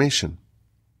transformation.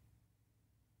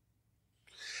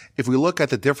 If we look at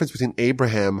the difference between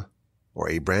Abraham, or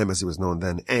Abram as he was known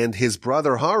then, and his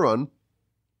brother Haran,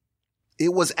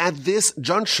 it was at this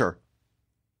juncture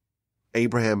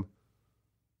Abraham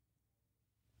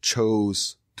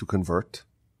chose to convert,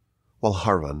 while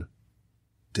Haran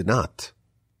did not.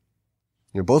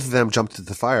 Both of them jumped into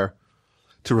the fire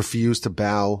to refuse to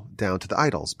bow down to the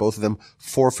idols. Both of them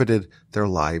forfeited their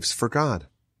lives for God.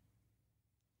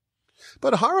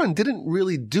 But Haran didn't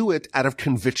really do it out of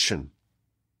conviction.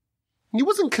 He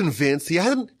wasn't convinced. He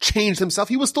hadn't changed himself.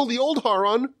 He was still the old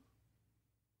Haran.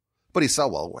 But he saw,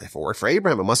 well, if it worked for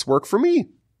Abraham, it must work for me.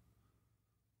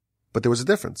 But there was a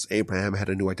difference. Abraham had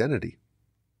a new identity.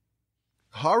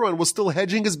 Haran was still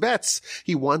hedging his bets.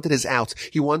 He wanted his out.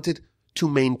 He wanted to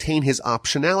maintain his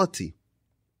optionality.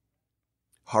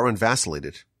 Haran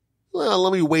vacillated. Well,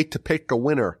 let me wait to pick a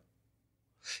winner.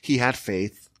 He had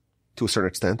faith to a certain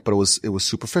extent, but it was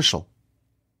superficial.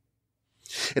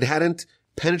 It hadn't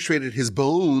penetrated his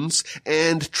bones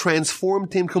and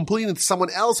transformed him completely into someone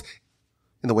else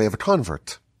in the way of a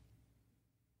convert.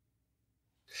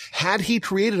 Had he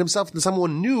created himself into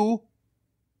someone new,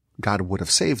 God would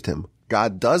have saved him.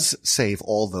 God does save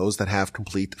all those that have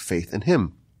complete faith in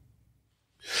him.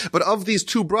 But of these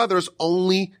two brothers,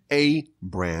 only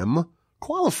Abram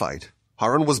qualified.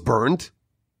 Haran was burned.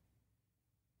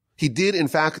 He did, in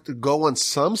fact, go on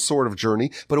some sort of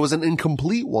journey, but it was an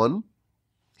incomplete one.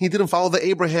 He didn't follow the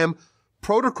Abraham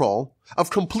protocol of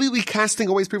completely casting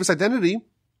away his previous identity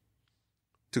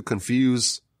to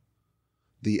confuse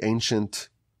the ancient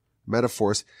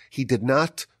metaphors. He did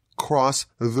not cross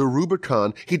the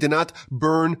Rubicon. He did not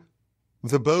burn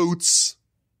the boats.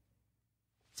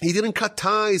 He didn't cut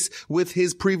ties with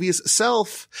his previous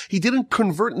self. He didn't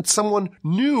convert into someone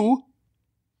new.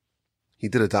 He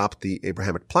did adopt the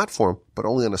Abrahamic platform, but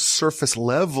only on a surface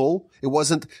level. It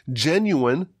wasn't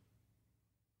genuine.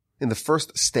 In the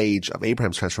first stage of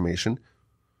Abraham's transformation,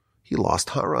 he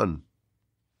lost Haran.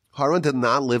 Haran did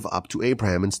not live up to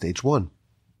Abraham in stage one.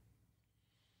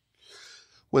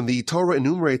 When the Torah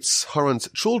enumerates Haran's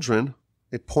children,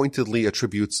 it pointedly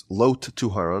attributes Lot to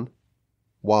Haran,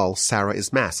 while Sarah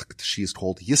is masked. She is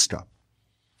called Yisra.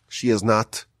 She is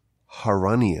not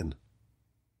Haranian,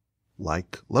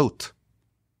 like Lot.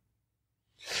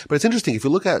 But it's interesting, if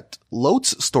you look at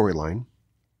Lot's storyline,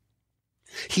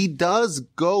 He does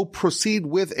proceed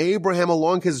with Abraham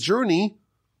along his journey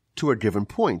to a given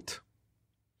point.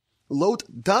 Lot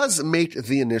does make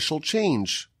the initial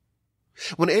change.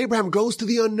 When Abraham goes to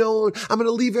the unknown, I'm going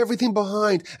to leave everything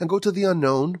behind and go to the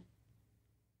unknown,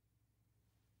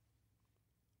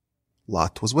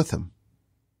 Lot was with him.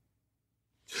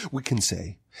 We can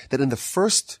say that in the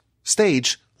first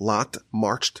stage, Lot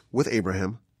marched with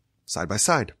Abraham side by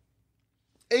side.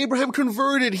 Abraham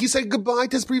converted. He said goodbye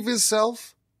to his previous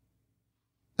self.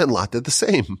 And Lot did the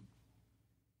same.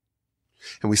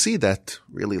 And we see that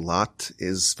really Lot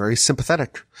is very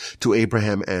sympathetic to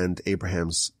Abraham and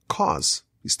Abraham's cause.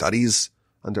 He studies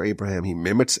under Abraham. He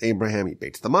mimics Abraham. He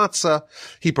bakes the matzah.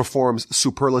 He performs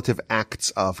superlative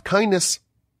acts of kindness.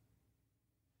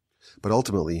 But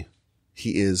ultimately,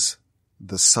 he is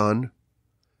the son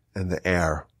and the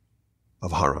heir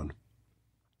of Haran.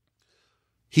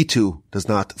 He too does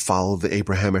not follow the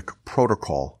Abrahamic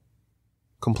protocol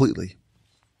completely.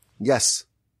 Yes,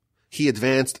 he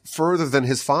advanced further than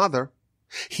his father.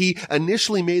 He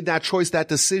initially made that choice, that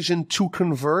decision to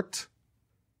convert.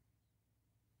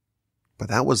 But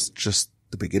that was just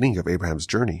the beginning of Abraham's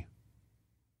journey.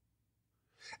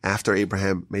 After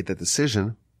Abraham made that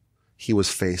decision, he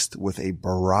was faced with a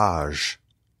barrage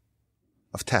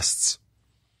of tests,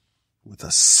 with a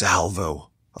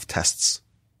salvo of tests.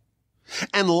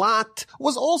 And Lot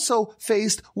was also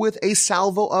faced with a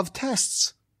salvo of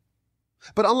tests.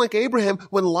 But unlike Abraham,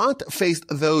 when Lot faced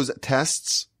those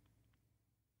tests,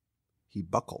 he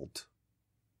buckled.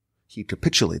 He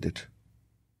capitulated.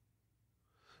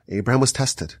 Abraham was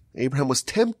tested. Abraham was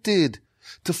tempted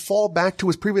to fall back to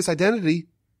his previous identity,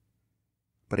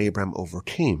 but Abraham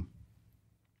overcame.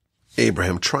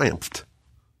 Abraham triumphed.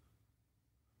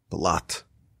 But Lot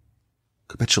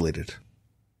capitulated.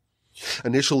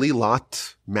 Initially,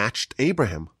 Lot matched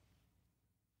Abraham.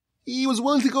 He was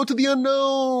willing to go to the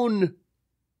unknown.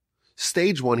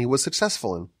 Stage 1 he was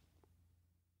successful in.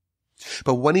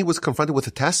 But when he was confronted with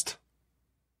a test,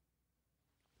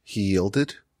 he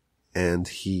yielded and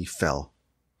he fell.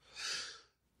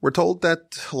 We're told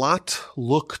that Lot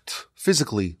looked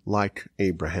physically like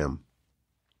Abraham.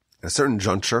 At a certain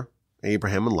juncture,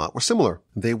 Abraham and Lot were similar.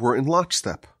 They were in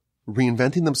lockstep,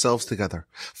 reinventing themselves together,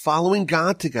 following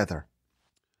God together,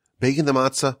 baking the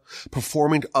matzah,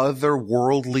 performing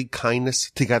otherworldly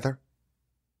kindness together.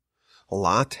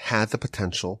 Lot had the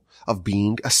potential of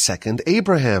being a second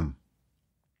Abraham.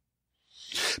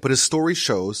 But his story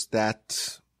shows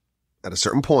that at a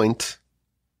certain point,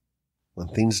 when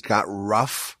things got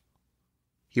rough,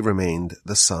 he remained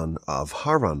the son of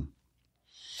Haran.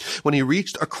 When he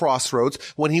reached a crossroads,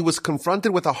 when he was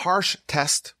confronted with a harsh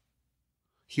test,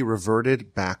 he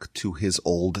reverted back to his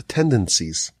old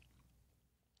tendencies.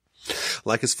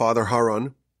 Like his father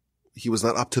Haran, he was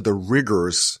not up to the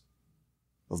rigors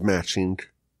of matching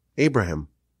Abraham.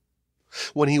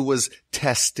 When he was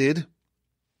tested,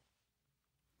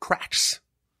 cracks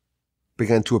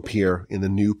began to appear in the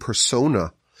new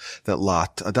persona that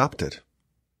Lot adopted.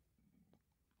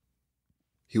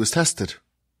 He was tested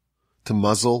to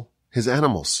muzzle his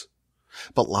animals,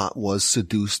 but Lot was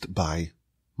seduced by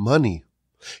money.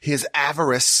 His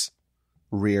avarice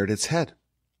reared its head.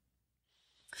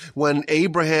 When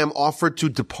Abraham offered to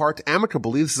depart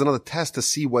amicably, this is another test to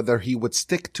see whether he would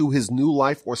stick to his new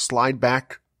life or slide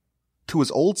back to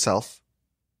his old self,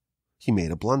 he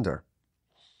made a blunder.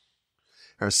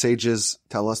 Our sages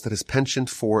tell us that his penchant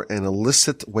for an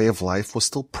illicit way of life was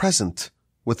still present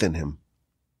within him.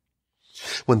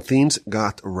 When things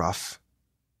got rough,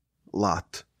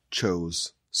 Lot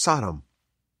chose Sodom.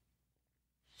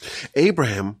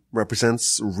 Abraham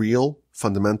represents real,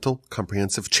 fundamental,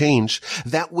 comprehensive change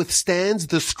that withstands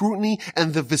the scrutiny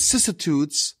and the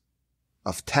vicissitudes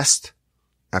of test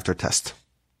after test.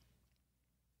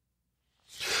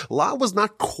 Lot was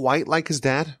not quite like his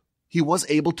dad. He was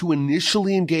able to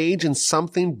initially engage in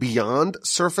something beyond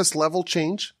surface level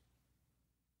change.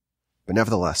 But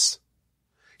nevertheless,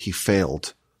 he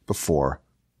failed before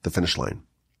the finish line.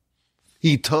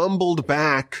 He tumbled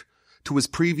back to his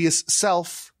previous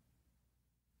self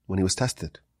when he was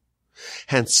tested.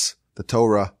 Hence, the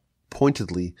Torah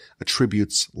pointedly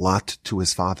attributes Lot to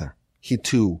his father. He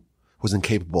too was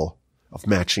incapable of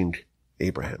matching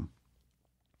Abraham.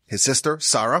 His sister,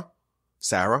 Sarah,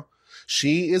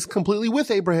 she is completely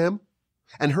with Abraham,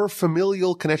 and her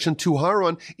familial connection to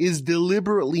Haran is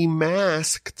deliberately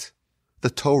masked. The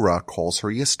Torah calls her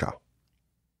Yiska.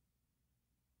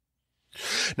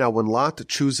 Now, when Lot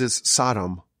chooses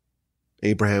Sodom,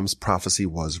 Abraham's prophecy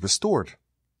was restored.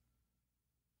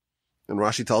 And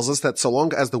Rashi tells us that so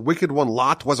long as the wicked one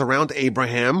Lot was around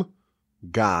Abraham,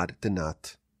 God did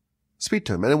not speak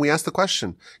to him. And then we ask the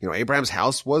question, Abraham's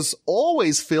house was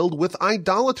always filled with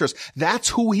idolaters. That's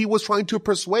who he was trying to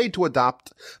persuade to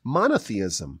adopt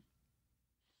monotheism.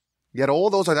 Yet all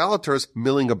those idolaters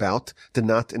milling about did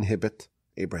not inhibit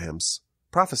Abraham's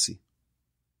prophecy.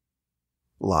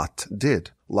 Lot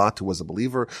did. Lot, who was a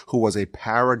believer, who was a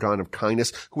paragon of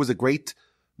kindness, who was a great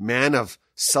man of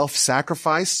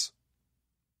self-sacrifice.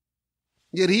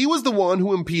 Yet he was the one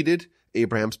who impeded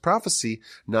Abraham's prophecy,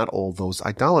 not all those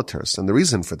idolaters. And the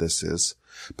reason for this is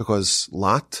because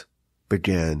Lot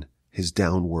began his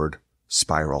downward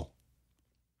spiral.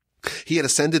 He had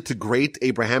ascended to great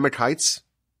Abrahamic heights,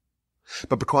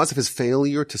 but because of his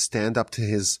failure to stand up to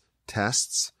his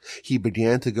tests, he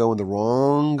began to go in the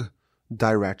wrong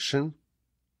direction,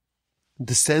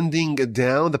 descending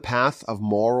down the path of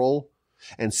moral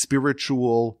and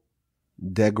spiritual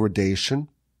degradation.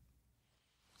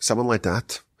 Someone like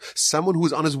that, someone who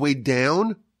is on his way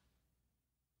down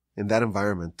in that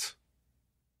environment,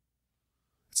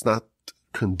 it's not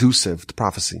conducive to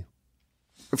prophecy.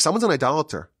 If someone's an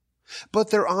idolater, but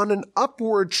they're on an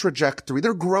upward trajectory,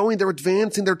 they're growing, they're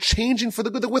advancing, they're changing for the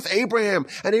good, they're with Abraham,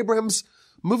 and Abraham's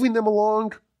moving them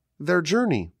along their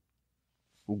journey.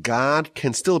 God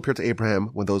can still appear to Abraham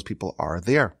when those people are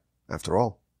there. After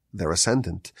all, they're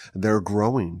ascendant, they're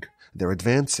growing, they're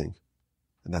advancing,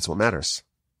 and that's what matters.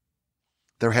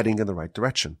 They're heading in the right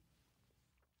direction.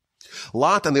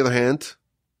 Lot, on the other hand,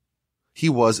 he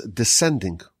was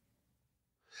descending.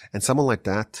 And someone like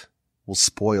that will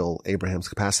spoil Abraham's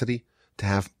capacity to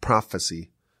have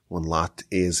prophecy when Lot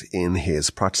is in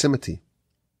his proximity.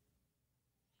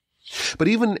 But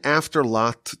even after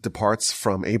Lot departs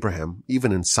from Abraham,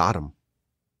 even in Sodom,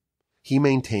 he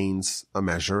maintains a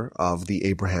measure of the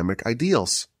Abrahamic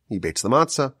ideals. He bakes the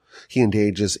matzah. He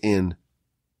engages in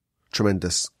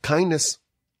tremendous kindness.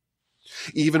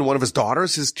 Even one of his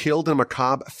daughters is killed in a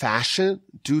macabre fashion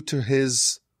due to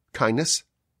his kindness.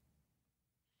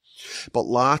 But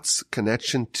Lot's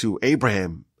connection to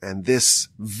Abraham and this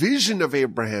vision of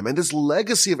Abraham and this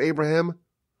legacy of Abraham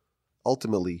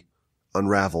ultimately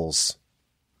unravels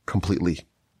completely.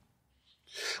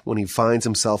 When he finds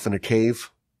himself in a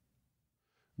cave,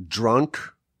 drunk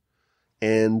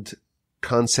and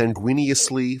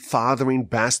consanguineously fathering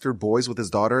bastard boys with his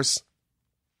daughters,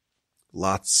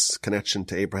 Lot's connection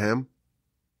to Abraham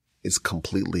is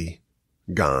completely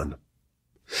gone.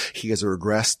 He has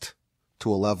regressed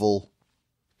to a level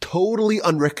totally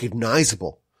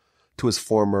unrecognizable to his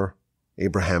former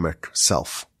Abrahamic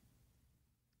self.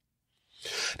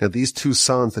 Now, these two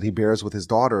sons that he bears with his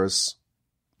daughters,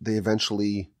 they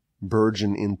eventually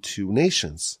burgeon into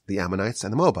nations, the Ammonites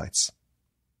and the Moabites.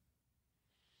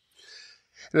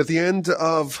 And at the end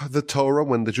of the Torah,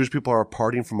 when the Jewish people are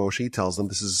parting from Moshe, he tells them,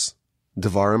 this is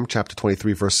Devarim, chapter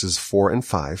 23, verses 4 and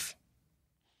 5.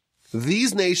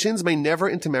 These nations may never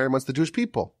intermarry amongst the Jewish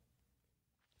people.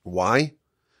 Why?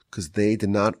 Because they did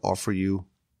not offer you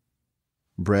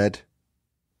bread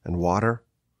and water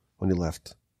when you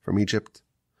left from Egypt,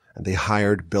 and they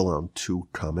hired Bilam to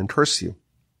come and curse you.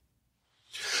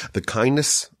 The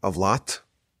kindness of Lot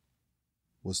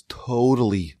was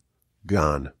totally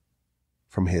gone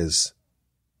from his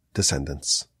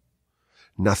descendants.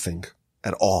 Nothing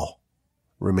at all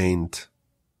remained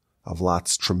of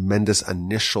Lot's tremendous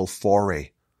initial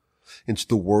foray into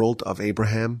the world of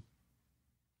Abraham.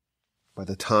 By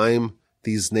the time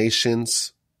these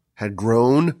nations had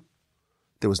grown,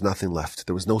 there was nothing left.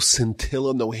 There was no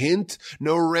scintilla, no hint,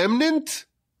 no remnant,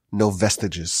 no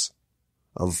vestiges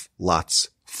of Lot's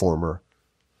former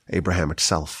Abrahamic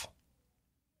self.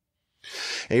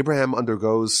 Abraham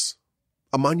undergoes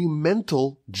a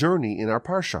monumental journey in our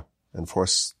Parsha, and of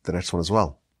course the next one as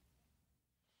well.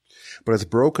 But it's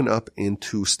broken up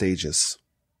into stages.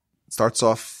 It starts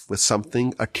off with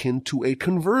something akin to a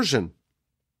conversion.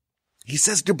 He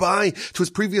says goodbye to his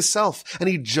previous self, and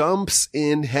he jumps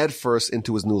in headfirst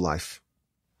into his new life.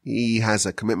 He has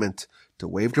a commitment to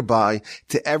wave goodbye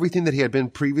to everything that he had been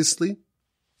previously,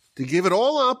 to give it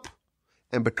all up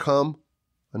and become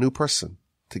a new person,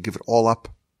 to give it all up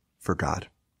for God.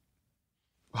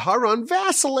 Haran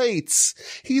vacillates.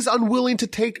 He's unwilling to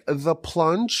take the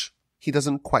plunge. He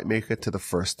doesn't quite make it to the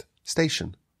first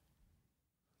station.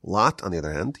 Lot, on the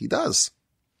other hand, he does.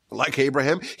 Like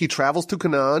Abraham, he travels to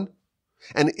Canaan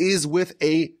and is with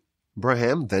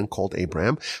Abraham, then called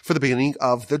Abraham, for the beginning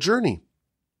of the journey.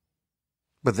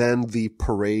 But then the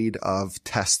parade of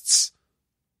tests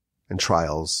and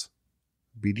trials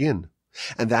begin.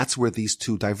 And that's where these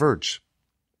two diverge.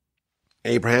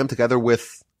 Abraham, together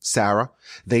with Sarah,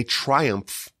 they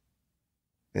triumph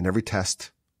in every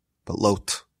test, but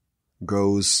Lot,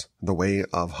 goes the way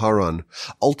of Haran,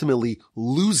 ultimately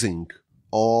losing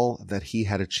all that he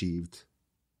had achieved,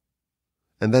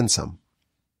 and then some.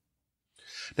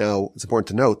 Now, it's important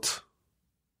to note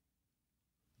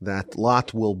that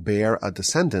Lot will bear a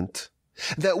descendant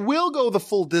that will go the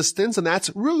full distance, and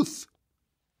that's Ruth.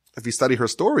 If you study her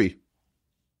story,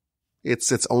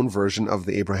 it's its own version of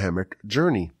the Abrahamic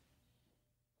journey.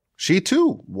 She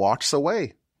too walks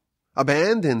away,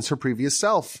 abandons her previous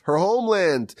self, her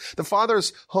homeland, the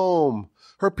father's home,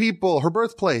 her people, her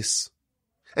birthplace,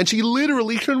 and she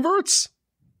literally converts.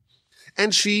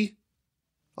 And she,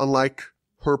 unlike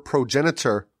her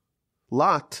progenitor,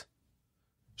 Lot,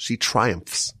 she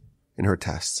triumphs in her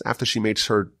tests. After she makes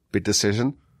her big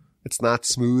decision, it's not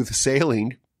smooth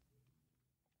sailing.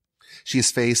 She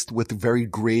is faced with very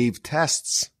grave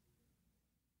tests.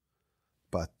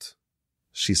 But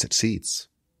she succeeds.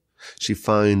 She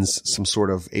finds some sort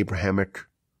of Abrahamic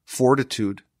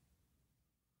fortitude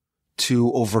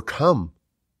to overcome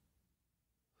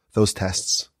those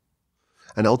tests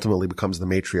and ultimately becomes the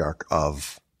matriarch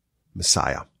of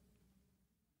Messiah.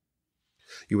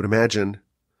 You would imagine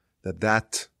that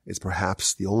that is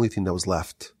perhaps the only thing that was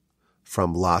left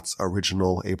from Lot's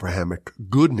original Abrahamic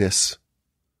goodness.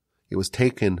 It was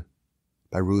taken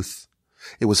by Ruth.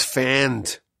 It was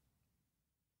fanned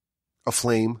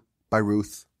aflame by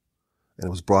Ruth, and it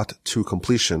was brought to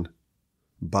completion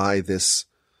by this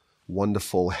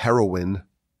wonderful heroine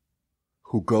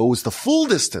who goes the full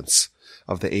distance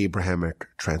of the Abrahamic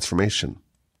transformation.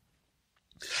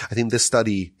 I think this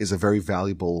study is a very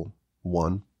valuable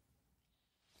one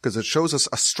because it shows us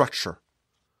a structure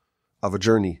of a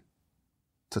journey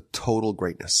to total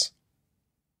greatness,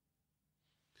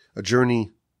 a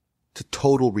journey to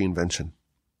total reinvention.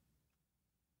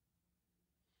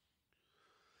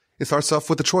 It starts off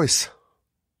with a choice,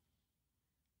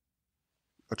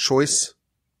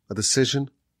 a decision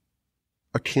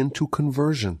akin to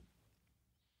conversion.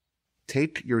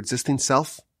 Take your existing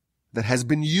self that has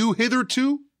been you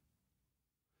hitherto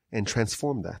and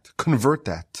transform that, convert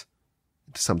that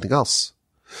into something else.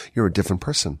 You're a different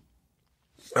person.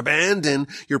 Abandon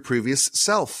your previous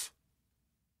self.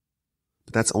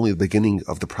 But that's only the beginning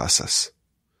of the process.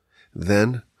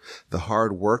 Then the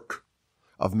hard work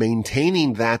of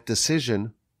maintaining that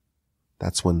decision,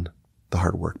 that's when the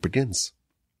hard work begins.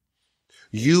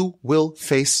 You will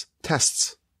face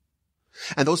tests.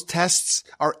 And those tests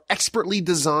are expertly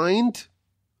designed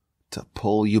to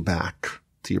pull you back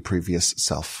to your previous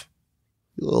self.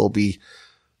 They'll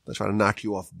try to knock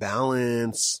you off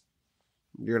balance.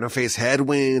 You're going to face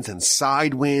headwinds and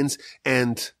side winds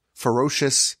and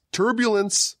ferocious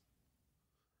turbulence.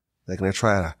 They're going to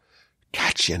try to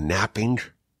catch you napping.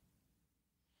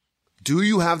 Do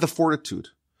you have the fortitude?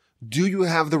 Do you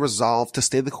have the resolve to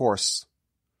stay the course?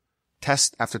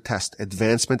 Test after test,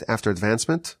 advancement after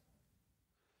advancement.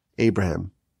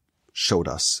 Abraham showed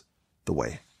us the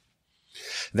way.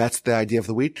 That's the idea of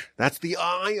the week. That's the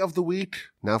eye of the week.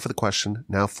 Now for the question.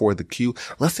 Now for the cue.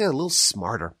 Let's get a little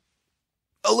smarter,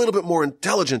 a little bit more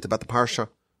intelligent about the Parsha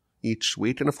each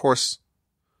week. And of course,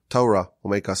 Torah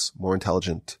will make us more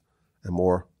intelligent and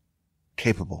more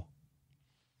capable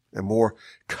and more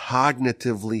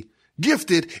cognitively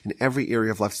gifted in every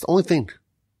area of life. It's the only thing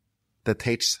that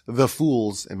takes the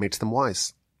fools and makes them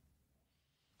wise.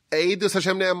 Eidus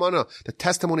Hashem ne'amana. The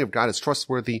testimony of God is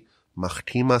trustworthy.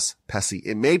 Machtimas pesi.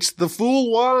 It makes the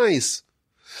fool wise.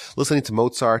 Listening to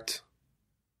Mozart,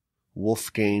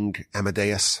 Wolfgang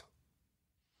Amadeus,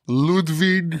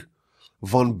 Ludwig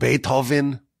von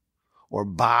Beethoven, or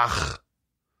Bach,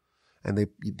 and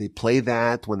they play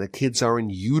that when the kids are in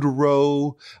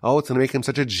utero. Oh, it's going to make him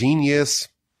such a genius.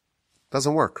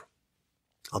 Doesn't work.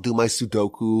 I'll do my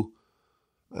Sudoku,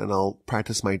 and I'll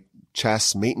practice my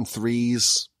chess, mate in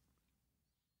threes.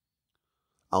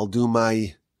 I'll do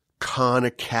my Khan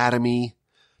Academy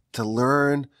to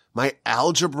learn my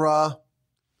algebra.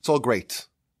 It's all great,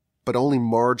 but only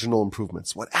marginal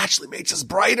improvements. What actually makes us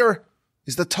brighter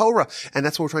is the Torah. And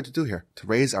that's what we're trying to do here, to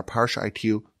raise our Parsha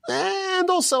IQ and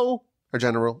also our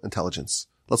general intelligence.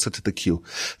 Let's get to the cue.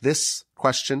 This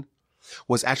question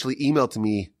was actually emailed to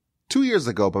me 2 years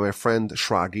ago by my friend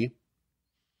Shragi,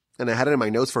 and I had it in my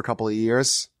notes for a couple of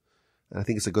years. And I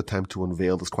think it's a good time to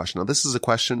unveil this question. Now, this is a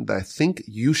question that I think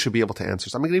you should be able to answer.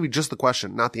 So I'm going to give you just the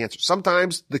question, not the answer.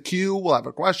 Sometimes the cue will have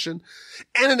a question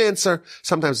and an answer.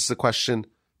 Sometimes it's a question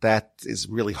that is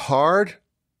really hard.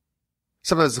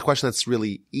 Sometimes it's a question that's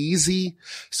really easy.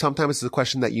 Sometimes it's a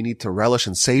question that you need to relish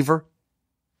and savor.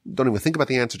 Don't even think about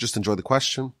the answer. Just enjoy the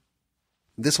question.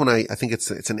 This one, I think it's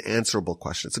an answerable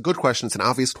question. It's a good question. It's an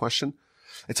obvious question.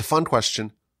 It's a fun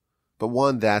question, but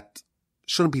one that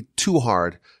shouldn't be too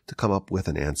hard to come up with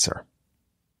an answer.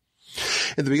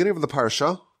 In the beginning of the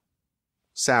Parsha,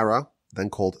 Sarah, then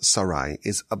called Sarai,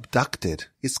 is abducted,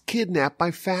 is kidnapped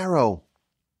by Pharaoh.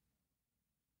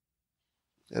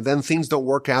 And then things don't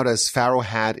work out as Pharaoh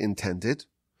had intended,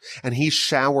 and he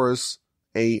showers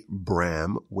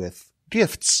Abram with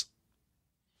gifts.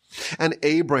 And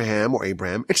Abraham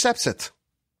accepts it.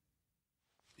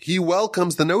 He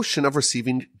welcomes the notion of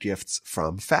receiving gifts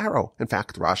from Pharaoh. In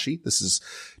fact, Rashi, this is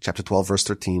chapter 12, verse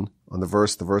 13, on the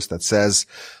verse that says,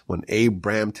 when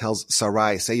Abram tells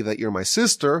Sarai, say that you're my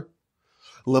sister,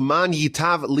 Laman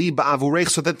yitav li ba'avurech,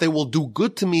 so that they will do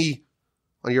good to me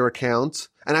on your account,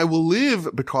 and I will live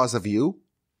because of you.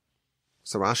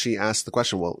 So Rashi asks the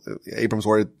question, well, Abram's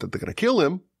worried that they're going to kill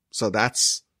him, so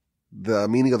that's the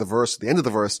meaning of the verse, the end of the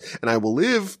verse, and I will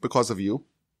live because of you.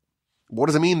 What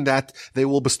does it mean that they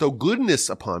will bestow goodness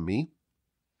upon me?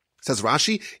 Says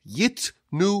Rashi,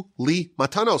 yitnu li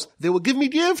matanos. They will give me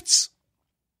gifts.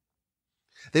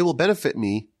 They will benefit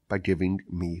me by giving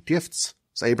me gifts.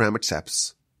 So Abraham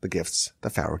accepts the gifts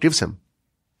that Pharaoh gives him.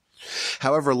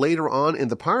 However, later on in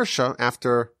the Parsha,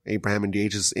 after Abraham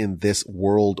engages in this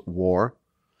world war,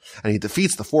 and he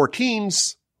defeats the 4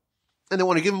 kings, and they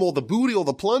want to give him all the booty, all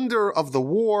the plunder of the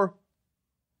war,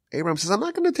 Abraham says, I'm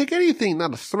not going to take anything,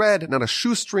 not a thread, not a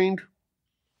shoestring.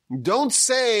 Don't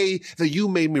say that you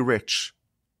made me rich.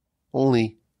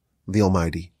 Only the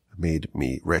Almighty made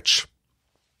me rich.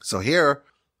 So here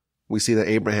we see that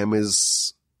Abraham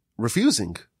is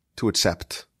refusing to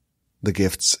accept the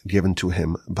gifts given to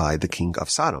him by the king of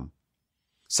Sodom.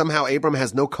 Somehow Abraham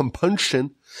has no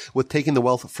compunction with taking the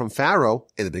wealth from Pharaoh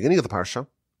in the beginning of the Parsha.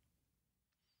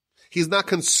 He's not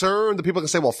concerned that people can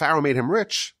say, well, Pharaoh made him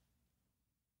rich.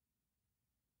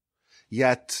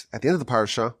 Yet, at the end of the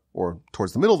Parsha, or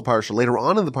towards the middle of the Parsha, later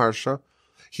on in the Parsha,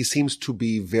 he seems to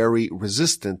be very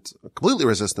resistant, completely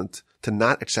resistant, to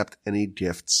not accept any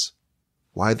gifts.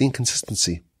 Why the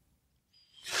inconsistency?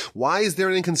 Why is there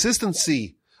an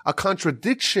inconsistency, a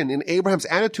contradiction in Abraham's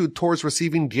attitude towards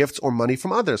receiving gifts or money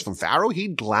from others? From Pharaoh, he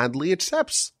gladly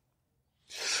accepts.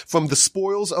 From the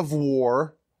spoils of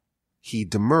war, he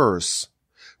demurs,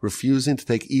 refusing to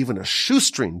take even a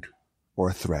shoestring or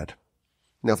a thread.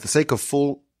 Now, for the sake of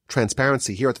full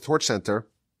transparency here at the Torch Center,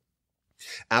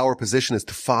 our position is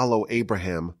to follow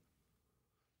Abraham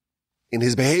in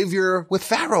his behavior with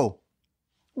Pharaoh.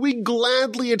 We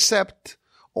gladly accept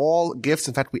all gifts.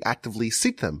 In fact, we actively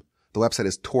seek them. The website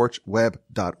is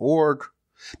torchweb.org.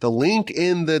 The link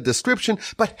in the description.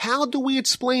 But how do we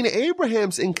explain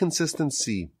Abraham's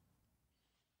inconsistency?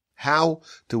 How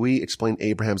do we explain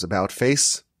Abraham's about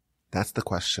face? That's the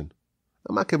question.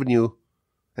 I'm not giving you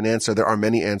an answer. There are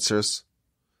many answers,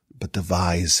 but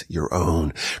devise your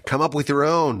own. Come up with your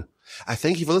own. I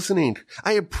thank you for listening.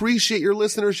 I appreciate your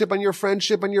listenership and your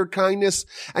friendship and your kindness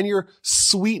and your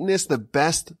sweetness. The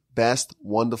best,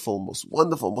 wonderful,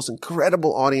 most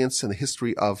incredible audience in the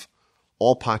history of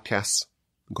all podcasts.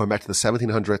 Going back to the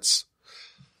 1700s.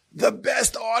 The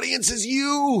best audience is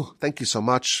you. Thank you so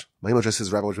much. My email address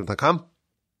is rabbiwolfram.com.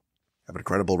 Have an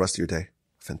incredible rest of your day.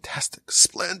 Fantastic,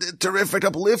 splendid, terrific,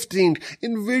 uplifting,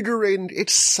 invigorating,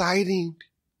 exciting,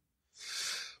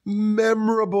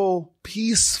 memorable,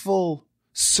 peaceful,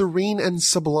 serene, and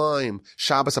sublime.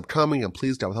 Shabbos upcoming, and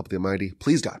please God, with the help of the Almighty,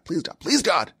 please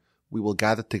God, we will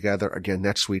gather together again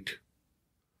next week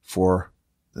for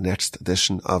the next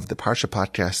edition of the Parsha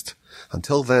Podcast.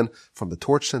 Until then, from the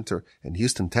Torch Center in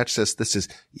Houston, Texas, this is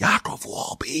Yaakov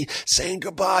Walby saying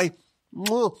goodbye.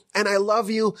 And I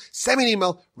love you. Send me an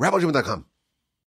email, rabbiwolfram.com.